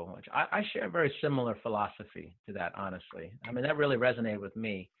struggle, which I share a very similar philosophy to that, honestly. I mean, that really resonated with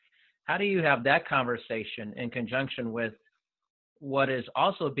me. How do you have that conversation in conjunction with what is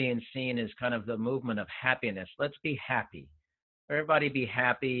also being seen as kind of the movement of happiness? Let's be happy. Everybody be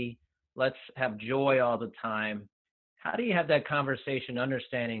happy. Let's have joy all the time. How do you have that conversation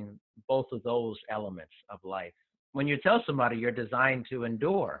understanding both of those elements of life? When you tell somebody you're designed to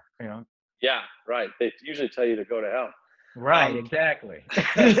endure. Yeah, right. They usually tell you to go to hell. Right, Um, exactly.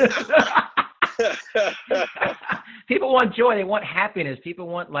 People want joy. They want happiness. People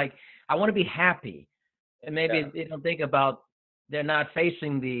want, like, I want to be happy. And yeah, maybe they don't think about they're not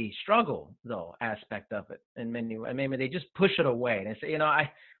facing the struggle though aspect of it in many ways. Maybe they just push it away and they say,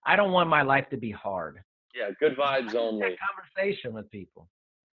 I don't want my life to be hard. yeah, good How vibes do you have only. that conversation with people?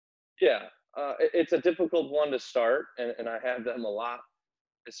 Yeah, it's a difficult one to start, and I have them a lot,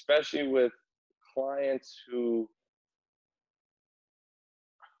 especially with clients who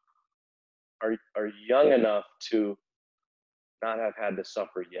are young enough to not have had to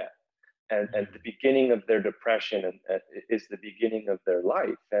suffer yet. And the beginning of their depression is the beginning of their life.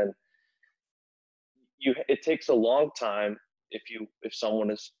 And it takes a long time, if someone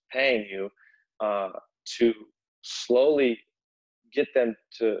is paying you, uh, to slowly get them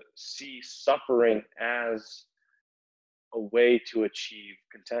to see suffering as a way to achieve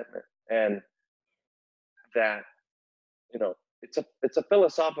contentment. And that, it's a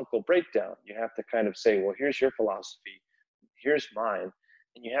philosophical breakdown. You have to kind of say, well, here's your philosophy, here's mine,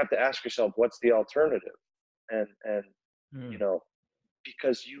 and you have to ask yourself, what's the alternative? And you Hmm. know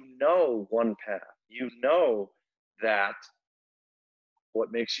because one path, that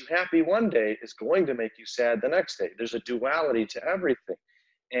what makes you happy one day is going to make you sad the next day. There's a duality to everything.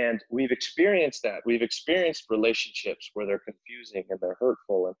 And we've experienced that. We've experienced relationships where they're confusing and they're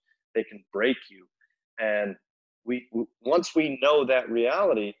hurtful and they can break you. And once we know that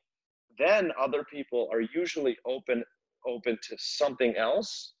reality, then other people are usually open to something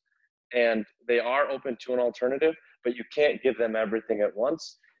else, and they are open to an alternative, but you can't give them everything at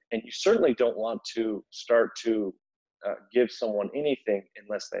once. And you certainly don't want to start to give someone anything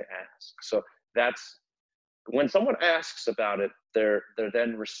unless they ask. So that's when someone asks about it, they're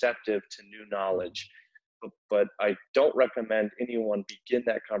then receptive to new knowledge. But I don't recommend anyone begin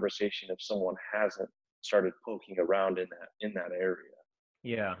that conversation if someone hasn't started poking around in that area.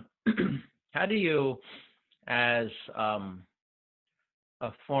 Yeah. How do you, as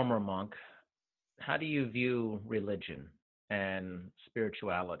a former monk, how do you view religion and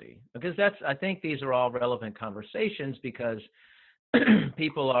spirituality? Because I think these are all relevant conversations because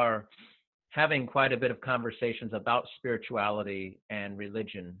people are having quite a bit of conversations about spirituality and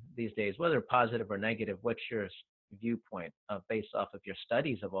religion these days, whether positive or negative. What's your viewpoint based off of your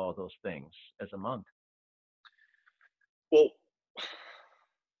studies of all those things as a monk? Well,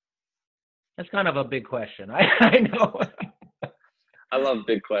 That's kind of a big question. I know. I love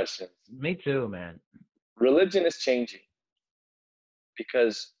big questions. Me too, man. Religion is changing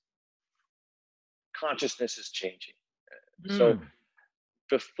because consciousness is changing. So Mm,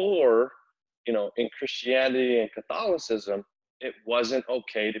 before, in Christianity and Catholicism, it wasn't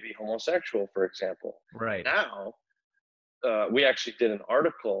okay to be homosexual, for example. right. Now, we actually did an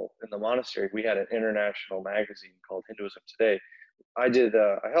article in the monastery. We had an international magazine called Hinduism Today. I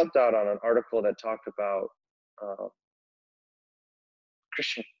helped out on an article that talked about uh,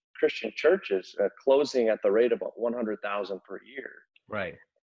 Christian Christian churches closing at the rate of about 100,000 per year. Right.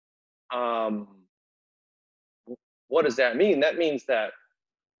 Um, what does that mean? That means that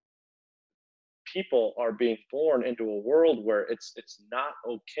people are being born into a world where it's not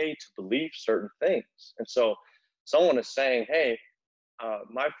okay to believe certain things, and so someone is saying, "Hey,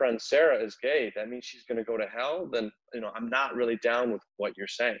 my friend Sarah is gay. That means she's going to go to hell." Then I'm not really down with what you're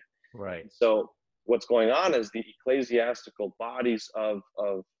saying. Right. And so what's going on is the ecclesiastical bodies of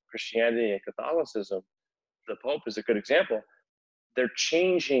Christianity and Catholicism. The Pope is a good example. They're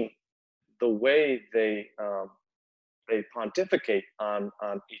changing the way they pontificate on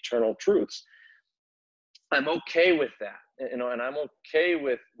eternal truths. I'm okay with that, and I'm okay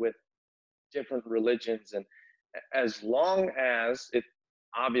with different religions, and as long as it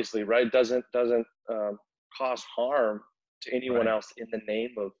obviously doesn't cause harm to anyone Right. else in the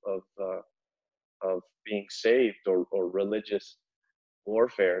name of being saved or religious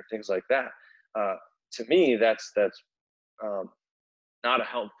warfare, things like that. Uh, to me, that's um, not a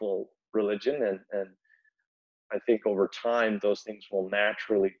helpful religion, and I think over time those things will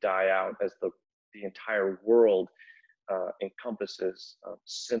naturally die out as the entire world encompasses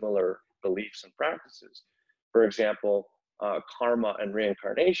similar beliefs and practices. For example, karma and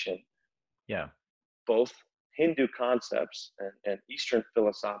reincarnation, Yeah. both Hindu concepts and Eastern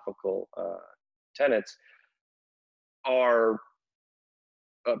philosophical tenets, are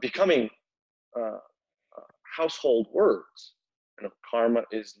becoming uh, household words. Karma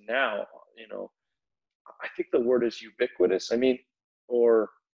is now, I think the word is ubiquitous. I mean, or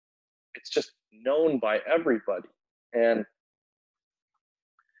it's just known by everybody. And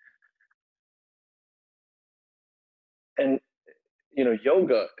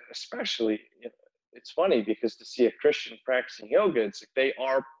yoga especially, it's funny because to see a Christian practicing yoga, it's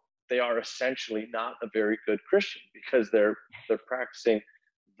like they are essentially not a very good Christian because they're practicing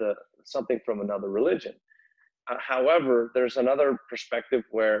the something from another religion. However, there's another perspective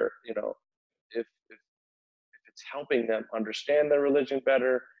where if it's helping them understand their religion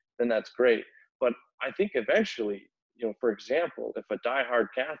better, then that's great. But I think eventually, for example, if a diehard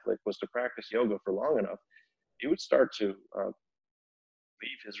Catholic was to practice yoga for long enough, he would start to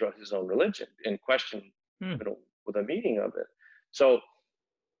leave his own religion and question, Hmm. the meaning of it. So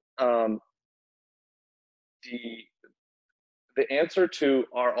um, the the answer to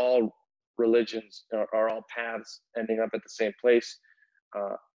are all religions, are all paths ending up at the same place?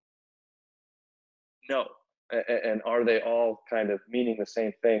 Uh, no. And are they all kind of meaning the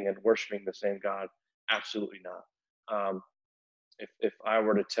same thing and worshiping the same God? Absolutely not. If I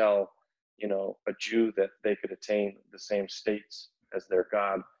were to tell a Jew that they could attain the same states as their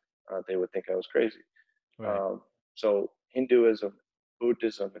God, they would think I was crazy. Right. So Hinduism,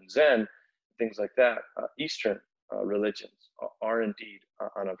 Buddhism, and Zen, things like that, Eastern religions are indeed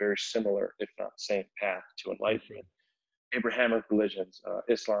on a very similar, if not same, path to I see. enlightenment. Abrahamic religions,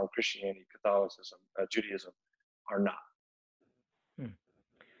 Islam, Christianity, Catholicism, Judaism, are not. Hmm.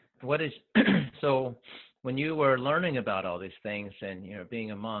 What is so when you were learning about all these things and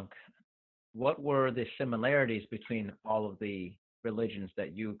being a monk, what were the similarities between all of the religions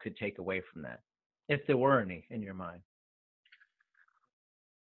that you could take away from that, if there were any in your mind?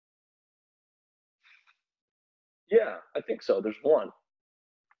 Yeah, I think so. There's one.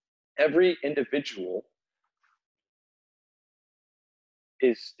 Every individual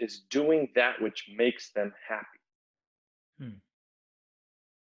is doing that which makes them happy, Hmm.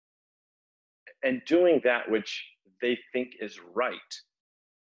 and doing that which they think is right.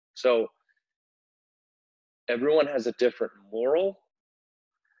 So everyone has a different moral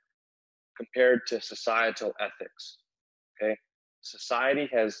compared to societal ethics. Okay, society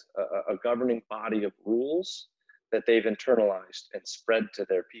has a governing body of rules that they've internalized and spread to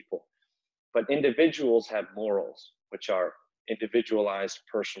their people, but individuals have morals, which are individualized,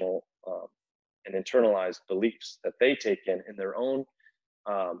 personal, and internalized beliefs that they take in their own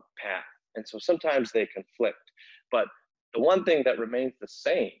path. And so sometimes they conflict, but the one thing that remains the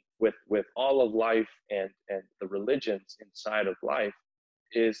same with all of life and the religions inside of life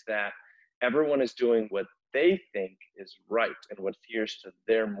is that everyone is doing what they think is right and what adheres to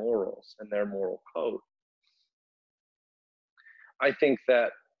their morals and their moral code. I think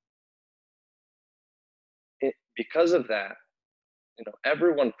that because of that,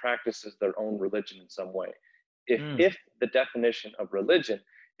 everyone practices their own religion in some way. If the definition of religion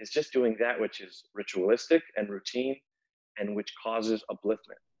is just doing that which is ritualistic and routine and which causes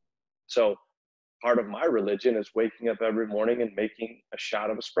upliftment. So part of my religion is waking up every morning and making a shot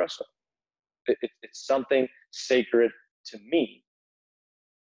of espresso. It's something sacred to me.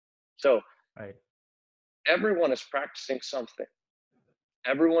 So Right. everyone is practicing something.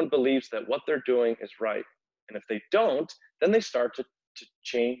 Everyone believes that what they're doing is right. And if they don't, then they start to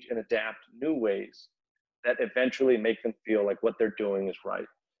change and adapt new ways that eventually make them feel like what they're doing is right.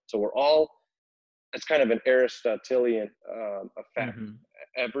 So we're all, it's kind of an Aristotelian effect. Mm-hmm.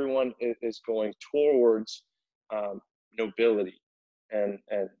 Everyone is going towards nobility and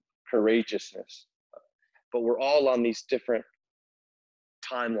courageousness, but we're all on these different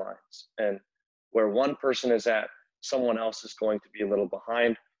timelines, and where one person is at, someone else is going to be a little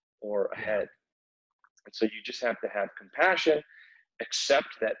behind or ahead. And so you just have to have compassion, accept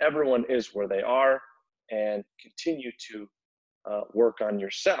that everyone is where they are, and continue to work on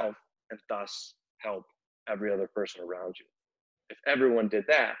yourself and thus help every other person around you. If everyone did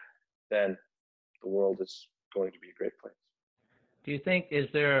that, then the world is going to be a great place. Do you think, is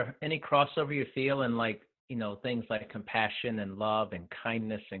there any crossover you feel in, like, things like compassion and love and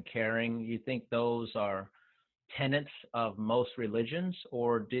kindness and caring? You think those are tenets of most religions,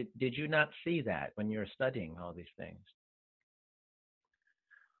 or did you not see that when you were studying all these things?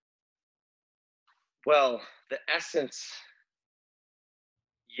 Well, the essence,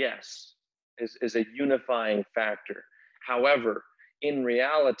 yes, is a unifying factor. However, in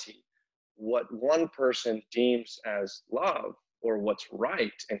reality, what one person deems as love or what's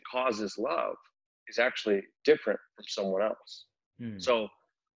right and causes love is actually different from someone else. So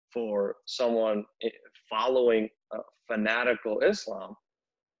for someone following fanatical Islam,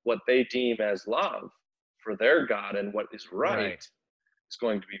 what they deem as love for their God and what is right is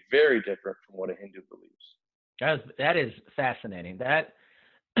going to be very different from what a Hindu believes. That is fascinating. That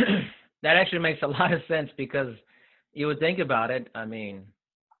that actually makes a lot of sense, because you would think about it. I mean,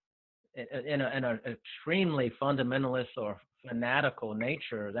 in an extremely fundamentalist or fanatical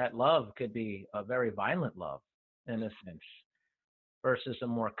nature, that love could be a very violent love in a sense, versus a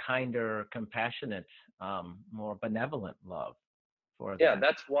more kinder, compassionate, more benevolent love for them. Yeah,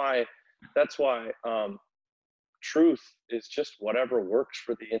 that's why truth is just whatever works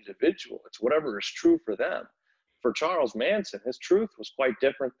for the individual. It's whatever is true for them. For Charles Manson, his truth was quite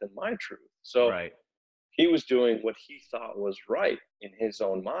different than my truth. So he was doing what he thought was right in his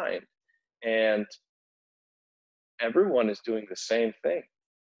own mind. And everyone is doing the same thing.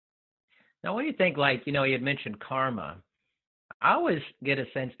 Now, what do you think, like, you had mentioned karma. I always get a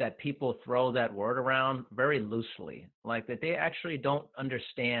sense that people throw that word around very loosely, like that they actually don't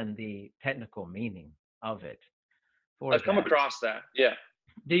understand the technical meaning of it. I've come across that, yeah.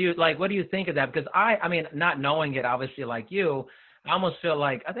 Do you, like, what do you think of that? Because I mean, not knowing it, obviously, like you, I almost feel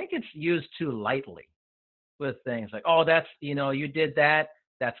like I think it's used too lightly with things like, oh, that's, you did that,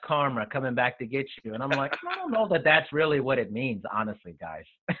 that's karma coming back to get you. And I'm like, I don't know that that's really what it means, honestly, guys.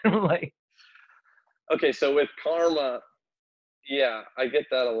 Like, okay, so with karma, yeah, I get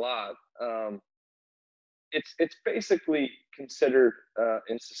that a lot. It's basically considered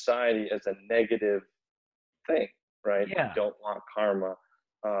in society as a negative thing, right? Yeah. You don't want karma.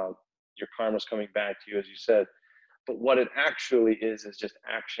 Your karma's coming back to you, as you said. But what it actually is just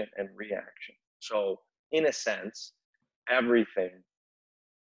action and reaction. So in a sense, everything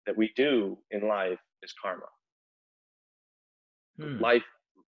that we do in life is karma. Life,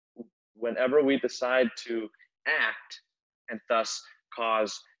 whenever we decide to act and thus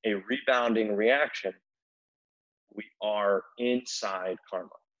cause a rebounding reaction, we are inside karma.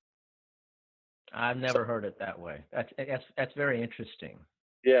 I've never heard it that way. That's very interesting.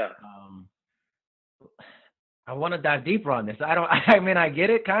 Yeah. I want to dive deeper on this. I mean, I get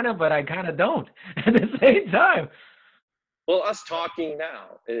it kind of, but I kind of don't at the same time. Well, us talking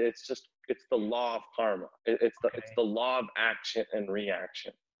now, it's the law of karma. It's the law of action and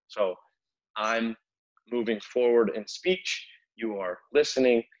reaction. So I'm moving forward in speech, you are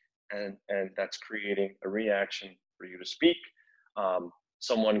listening, and that's creating a reaction for you to speak.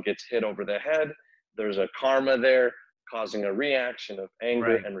 Someone gets hit over the head, there's a karma there causing a reaction of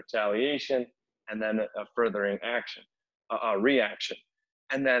anger and retaliation, and then a furthering action, a reaction.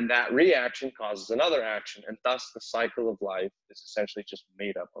 And then that reaction causes another action. And thus the cycle of life is essentially just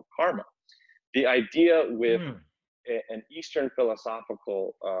made up of karma. The idea with Hmm. an Eastern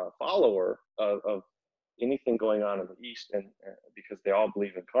philosophical follower of anything going on in the East, and because they all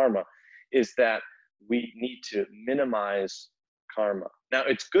believe in karma, is that we need to minimize karma. Now,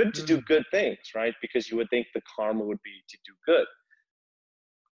 it's good to do Hmm. good things, right? Because you would think the karma would be to do good.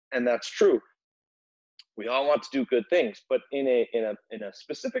 And that's true. We all want to do good things, but in a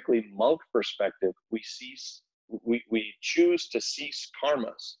specifically monk perspective, we choose to cease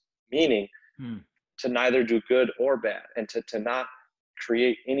karmas, meaning Hmm. to neither do good or bad, and to not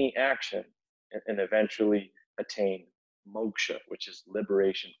create any action, and eventually attain moksha, which is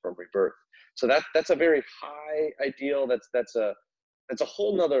liberation from rebirth. So that's a very high ideal. That's a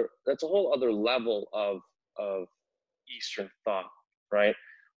whole other level of Eastern thought, right?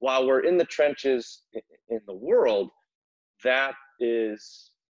 While we're in the trenches in the world, that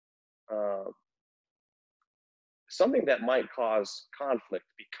is uh, something that might cause conflict,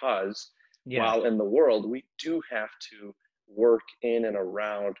 because Yes. while in the world we do have to work in and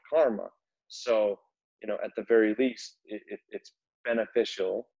around karma. So, at the very least, it's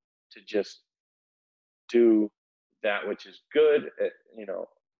beneficial to just do that which is good.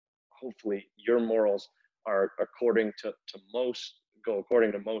 Hopefully your morals are go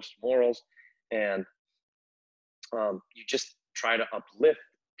according to most morals, and you just try to uplift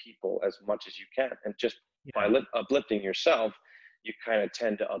people as much as you can, and just by Yeah. uplifting yourself, you kind of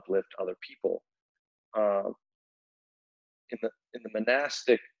tend to uplift other people. um, in the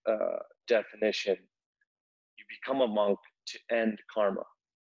monastic definition, you become a monk to end karma.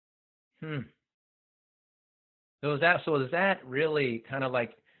 Hmm. So is that really kind of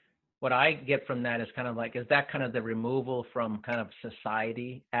like what I get from that is kind of like, is that kind of the removal from kind of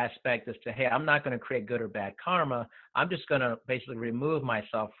society aspect as to, hey, I'm not going to create good or bad karma. I'm just going to basically remove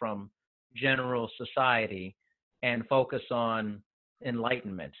myself from general society and focus on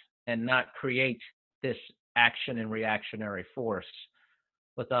enlightenment and not create this action and reactionary force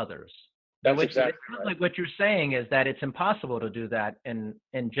with others. But That's which it exactly sounds right. like what you're saying is that it's impossible to do that in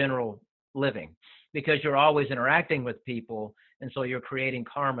general living because you're always interacting with people, and so you're creating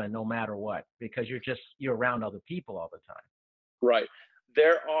karma no matter what because you're around other people all the time. Right.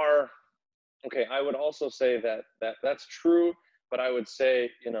 There are, okay, I would also say that's true, but I would say,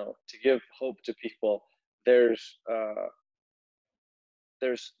 to give hope to people, there's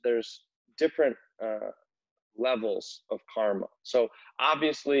there's different levels of karma. So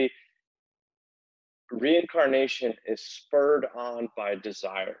obviously, reincarnation is spurred on by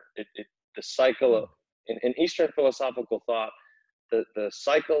desire. The cycle Hmm. of, in Eastern philosophical thought, the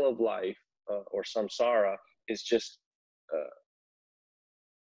cycle of life, or samsara, is just uh,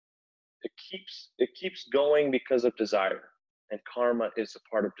 it keeps going because of desire, and karma is a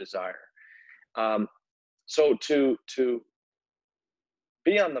part of desire. Um, so to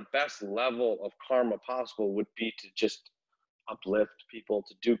be on the best level of karma possible would be to just uplift people,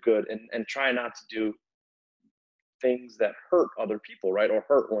 to do good, and try not to do things that hurt other people, right, or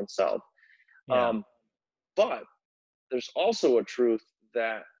hurt oneself. Yeah. Um, but there's also a truth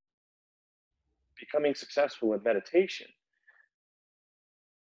that becoming successful in meditation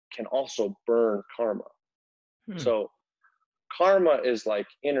can also burn karma. Hmm. So karma is like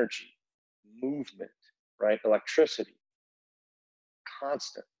energy, movement, right? Electricity,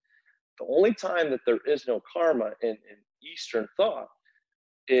 constant. The only time that there is no karma in Eastern thought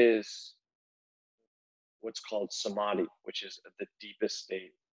is what's called samadhi, which is the deepest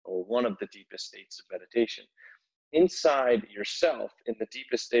state, or one of the deepest states of meditation. Inside yourself, in the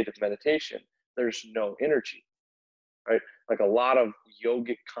deepest state of meditation, there's no energy, right? Like a lot of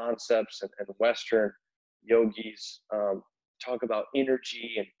yogic concepts, and Western yogis talk about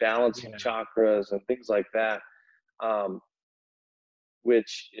energy and balancing Yeah. chakras and things like that, um,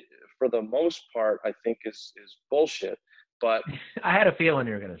 which for the most part I think is bullshit. But I had a feeling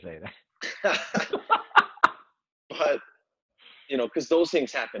you were going to say that. but because those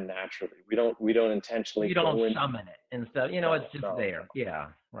things happen naturally. We don't intentionally You don't go in. summon it and stuff. No, It's just no, there. Yeah.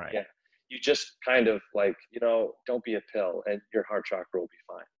 Right. yeah. You just kind of like, don't be a pill, and your heart chakra will be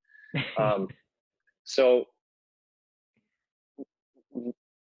fine. So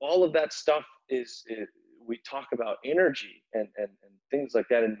all of that stuff we talk about energy and things like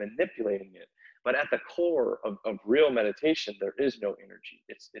that, and manipulating it. But at the core of real meditation, there is no energy.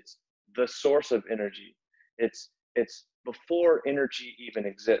 It's the source of energy. It's before energy even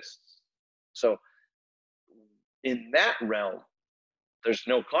exists. So in that realm, there's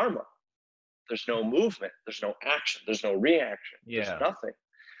no karma, there's no movement, there's no action, there's no reaction, there's Yeah. nothing.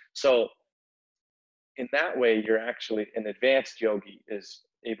 So in that way, you're actually an advanced yogi is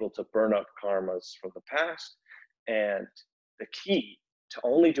able to burn up karmas from the past. And the key to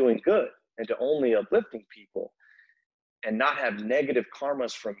only doing good and to only uplifting people and not have negative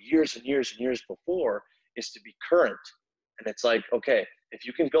karmas from years and years and years before is to be current. And it's like, okay, if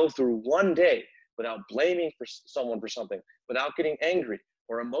you can go through one day without blaming for someone for something, without getting angry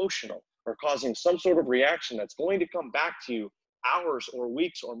or emotional or causing some sort of reaction that's going to come back to you hours or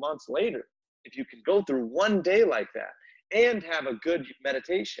weeks or months later, if you can go through one day like that and have a good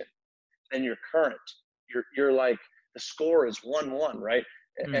meditation, then you're current. You're like, the score is 1-1, right?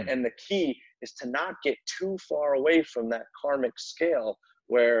 And the key is to not get too far away from that karmic scale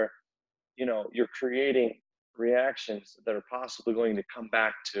where, you know, you're creating reactions that are possibly going to come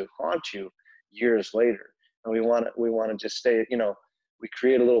back to haunt you years later. And we want to just stay, you know, we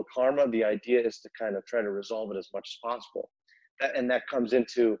create a little karma. The idea is to kind of try to resolve it as much as possible. And that comes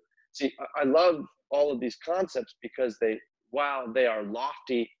into, see, I love all of these concepts because they, while they are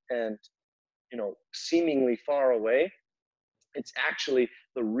lofty and, you know, seemingly far away, it's actually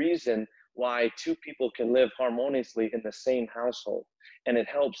the reason why two people can live harmoniously in the same household. And it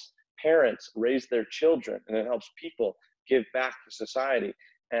helps parents raise their children, and it helps people give back to society.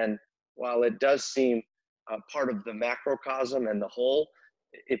 And while it does seem part of the macrocosm and the whole,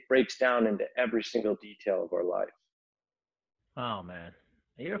 it breaks down into every single detail of our life. Oh man,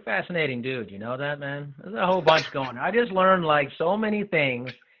 you're a fascinating dude. You know that, man? There's a whole bunch going on. I just learned like so many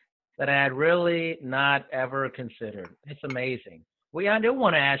things that I had really not ever considered. It's amazing. I do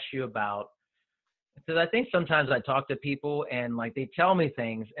want to ask you about, because I think sometimes I talk to people and like they tell me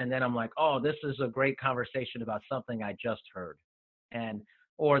things and then I'm like, oh, this is a great conversation about something I just heard, and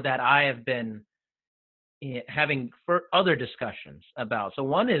or that I have been having for other discussions about. So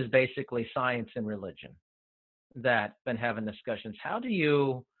one is basically science and religion that been having discussions. How do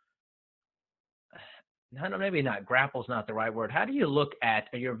you, I don't know, maybe not, grapple's not the right word. How do you look at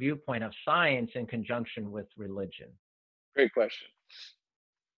your viewpoint of science in conjunction with religion? Great question.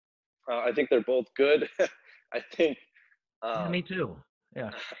 I think they're both good. I think. Yeah, me too.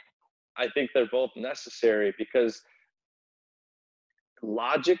 Yeah. I think they're both necessary because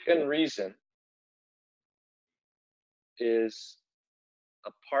logic and reason is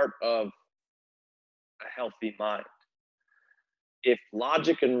a part of a healthy mind. If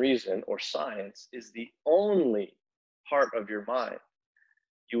logic and reason or science is the only part of your mind,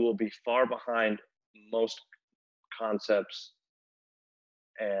 you will be far behind most concepts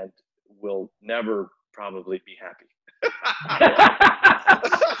and will never probably be happy.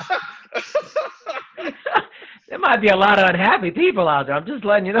 There might be a lot of unhappy people out there. I'm just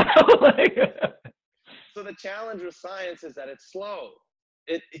letting you know. So the challenge with science is that it's slow.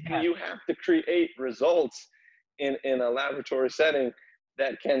 You have to create results in a laboratory setting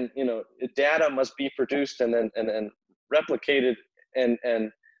that can, you know, data must be produced and then replicated, and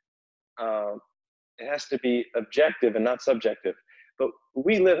it has to be objective and not subjective. But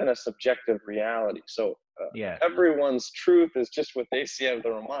we live in a subjective reality. So everyone's truth is just what they see out of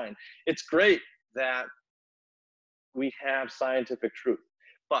their own mind. It's great that we have scientific truth,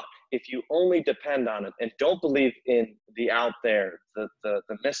 but if you only depend on it and don't believe in the out there,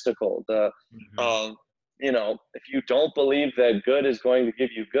 the mystical, you know, if you don't believe that good is going to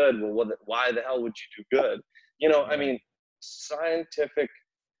give you good, well, why the hell would you do good? You know, I mean, scientific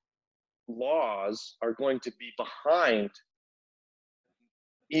laws are going to be behind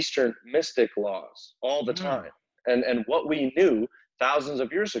Eastern mystic laws all the time. And what we knew thousands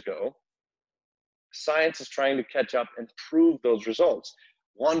of years ago, science is trying to catch up and prove those results.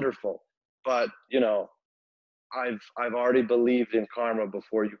 Wonderful. But, you know, I've already believed in karma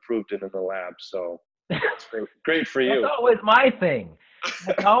before you proved it in the lab. So it's great for you. That's always my thing.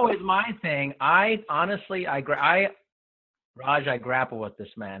 That's always my thing. I honestly, Raj, I grapple with this,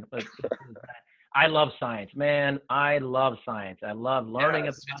 man. I love science, man. I love science. I love learning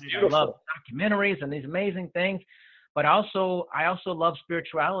about it. Beautiful. I love documentaries and these amazing things. But I also love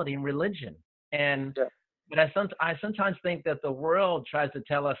spirituality and religion. And but I sometimes think that the world tries to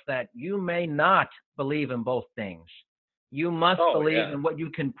tell us that you may not believe in both things. You must believe in what you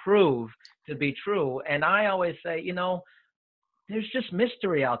can prove to be true. And I always say, you know, there's just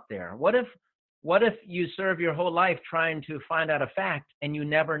mystery out there. What if you serve your whole life trying to find out a fact and you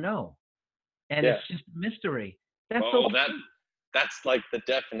never know? And it's just mystery. That's like the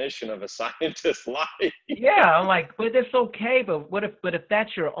definition of a scientist's life. Yeah, I'm like, but it's okay. But if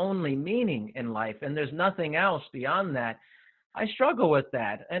that's your only meaning in life and there's nothing else beyond that? I struggle with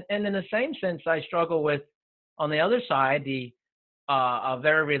that. And in the same sense, I struggle with, on the other side, the a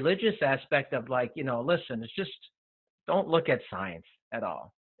very religious aspect of like, you know, listen, it's just, don't look at science at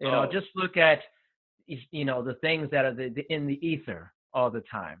all. You know, just look at, the things that are in the ether all the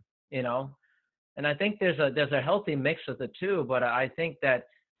time, you know. And I think there's a healthy mix of the two, but I think that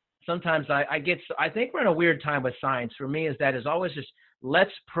sometimes I think we're in a weird time with science. For me, is that is always just,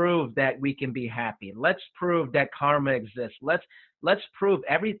 let's prove that we can be happy. Let's prove that karma exists. Let's prove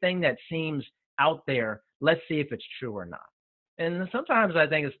everything that seems out there. Let's see if it's true or not. And sometimes I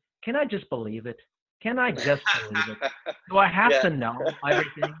think is, can I just believe it? Can I just believe it? Do I have Yeah. to know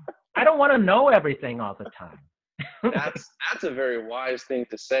everything? I don't want to know everything all the time. That's a very wise thing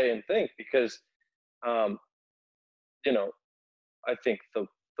to say and think, because um, you know, I think the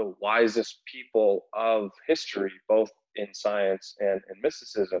wisest people of history, both in science and in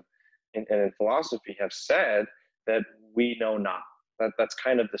mysticism and in philosophy, have said that we know not. That's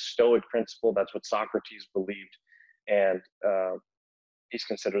kind of the Stoic principle. That's what Socrates believed, and he's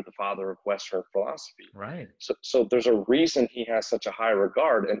considered the father of Western philosophy. Right. So there's a reason he has such a high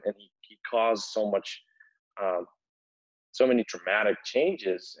regard, and he caused so much, so many dramatic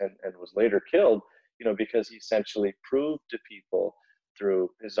changes, and was later killed, because he essentially proved to people through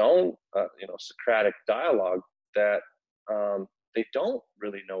his own, Socratic dialogue that they don't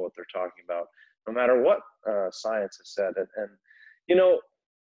really know what they're talking about, no matter what science has said. And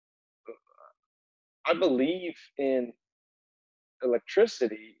I believe in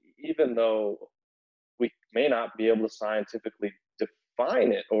electricity, even though we may not be able to scientifically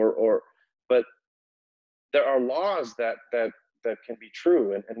define it, but there are laws that can be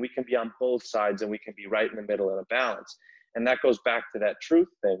true, and we can be on both sides, and we can be right in the middle in a balance. And that goes back to that truth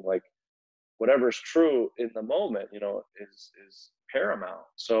thing, like whatever's true in the moment, is paramount.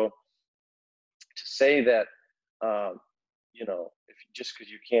 So to say that, if just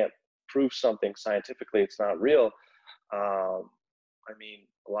because you can't prove something scientifically, it's not real. I mean,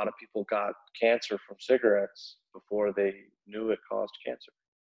 a lot of people got cancer from cigarettes before they knew it caused cancer.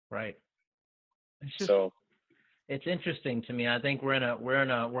 Right. It's interesting to me. I think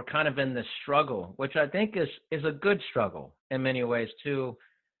we're kind of in this struggle, which I think is a good struggle in many ways, to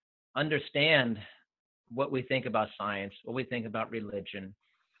understand what we think about science, what we think about religion.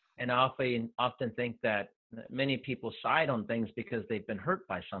 And I often think that many people side on things because they've been hurt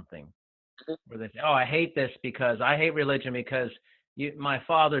by something. Where they say, "Oh, I hate this because I hate religion because my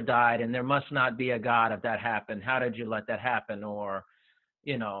father died, and there must not be a God if that happened. How did you let that happen?" Or,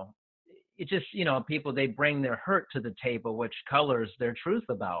 it just, people, they bring their hurt to the table, which colors their truth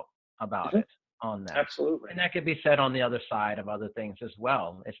about it on them. Absolutely. And that could be said on the other side of other things as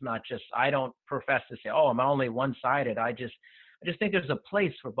well. It's not just, I don't profess to say, "Oh, I'm only one-sided." I just think there's a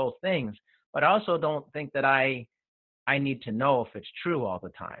place for both things, but I also don't think that I need to know if it's true all the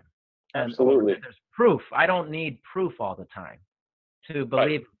time. Absolutely. There's proof. I don't need proof all the time to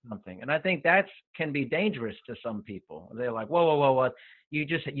believe something. And I think that can be dangerous to some people. They're like, whoa, you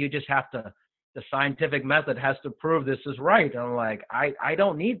just have to, the scientific method has to prove this is right. And I'm like, I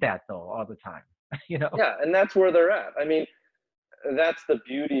don't need that though all the time. Yeah, and that's where they're at. I mean, that's the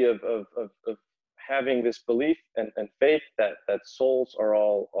beauty of having this belief and faith that souls are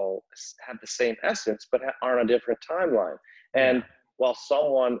all have the same essence, but are on a different timeline. And while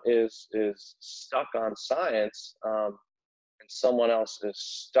someone is stuck on science, and someone else is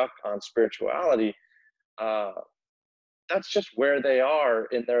stuck on spirituality, that's just where they are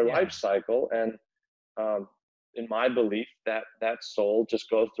in their life cycle. And in my belief, that soul just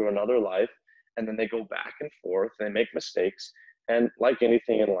goes through another life, and then they go back and forth, and they make mistakes. And like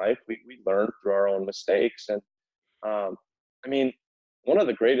anything in life, we learn through our own mistakes. And I mean, one of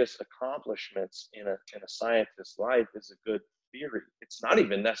the greatest accomplishments in a scientist's life is a good theory. It's not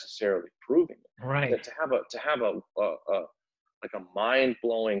even necessarily proving it. Right. To have a like a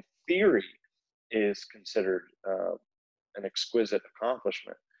mind-blowing theory is considered an exquisite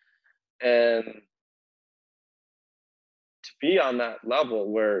accomplishment. And to be on that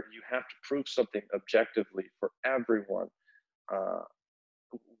level where you have to prove something objectively for everyone,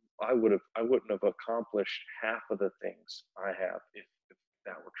 I wouldn't have accomplished half of the things I have if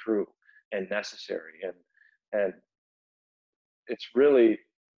that were true and necessary. And it's really,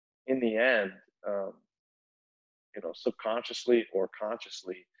 in the end, subconsciously or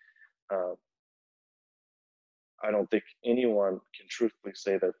consciously, I don't think anyone can truthfully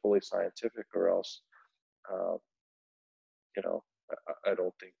say they're fully scientific, or else, I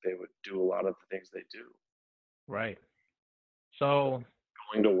don't think they would do a lot of the things they do. Right. So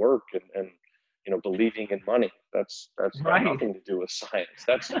going to work and believing in money, that's got nothing to do with science.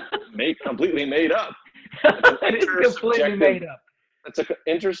 That's completely made up. It's completely made up. It's an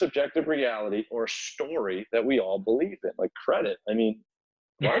intersubjective reality or story that we all believe in, like credit. I mean,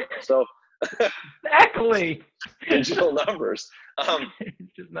 what? So exactly. Digital numbers.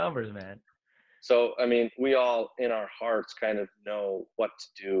 It's just numbers, man. So, I mean, we all in our hearts kind of know what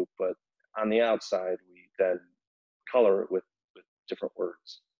to do, but on the outside, we then color it with different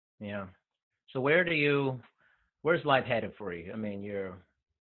words. Yeah. So where's life headed for you? I mean,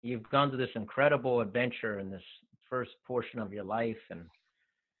 you've gone through this incredible adventure in this first portion of your life, and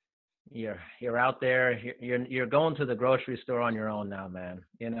you're out there. You're going to the grocery store on your own now, man.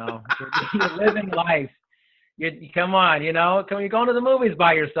 You know, you're living life. You come on, you know, you're going to the movies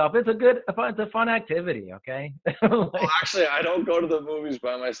by yourself. It's a fun activity. Okay. Well, actually, I don't go to the movies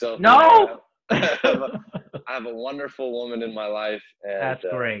by myself. No. I have a wonderful woman in my life, and That's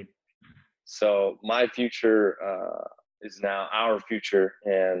great. So my future is now our future,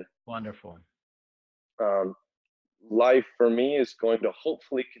 and Wonderful. Life for me is going to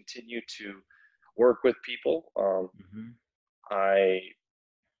hopefully continue to work with people. I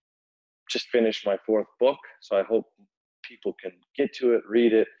just finished my 4th book, so I hope people can get to it,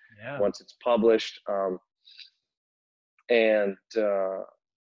 read it once it's published. And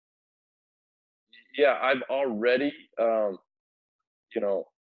yeah, I've already, you know,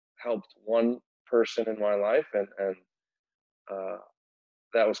 helped one person in my life, and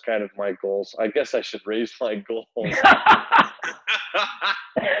that was kind of my goals. I guess I should raise my goals.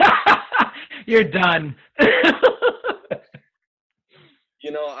 You're done.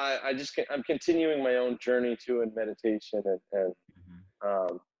 You know, I'm continuing my own journey too in meditation, and I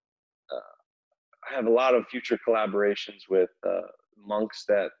have a lot of future collaborations with monks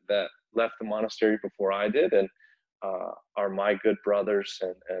that left the monastery before I did, and are my good brothers,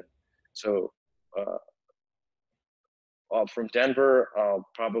 and so from Denver, I'll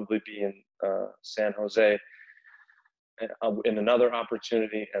probably be in San Jose in another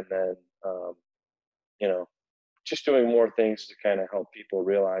opportunity, and then you know, just doing more things to kind of help people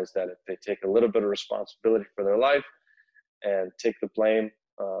realize that if they take a little bit of responsibility for their life and take the blame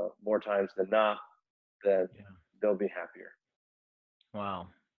more times than not, then they'll be happier. Wow.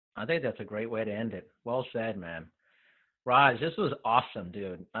 I think that's a great way to end it. Well said, man. Raj, this was awesome,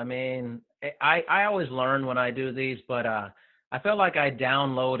 dude. I mean, I always learn when I do these, but I felt like I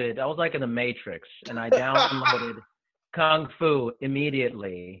was like in the Matrix, and I downloaded Kung Fu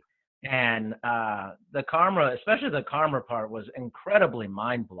immediately. And the karma, especially the karma part, was incredibly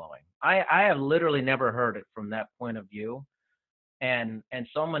mind-blowing. I have literally never heard it from that point of view. And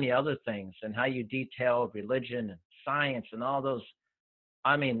so many other things, and how you detailed religion and science and all those.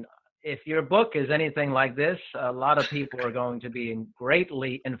 I mean, if your book is anything like this, a lot of people are going to be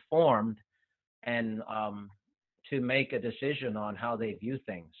greatly informed and to make a decision on how they view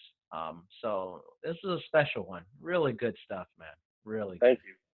things. So this is a special one. Really good stuff, man. Really good. Thank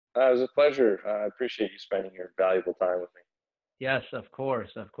you. It was a pleasure. I appreciate you spending your valuable time with me. Yes, of course,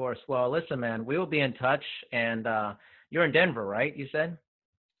 of course. Well, listen, man, we will be in touch, and you're in Denver, right? You said?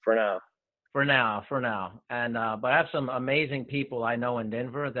 For now. For now. And but I have some amazing people I know in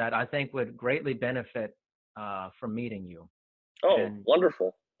Denver that I think would greatly benefit from meeting you. Oh, and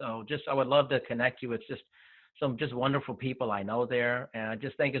wonderful. So I would love to connect you with some wonderful people I know there. And I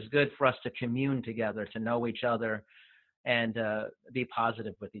just think it's good for us to commune together, to know each other, and be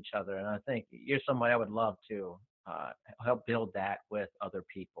positive with each other. And I think you're somebody I would love to help build that with other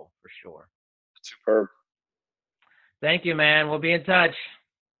people, for sure. Superb. Thank you, man. We'll be in touch.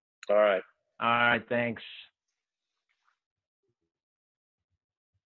 All right. All right. Thanks.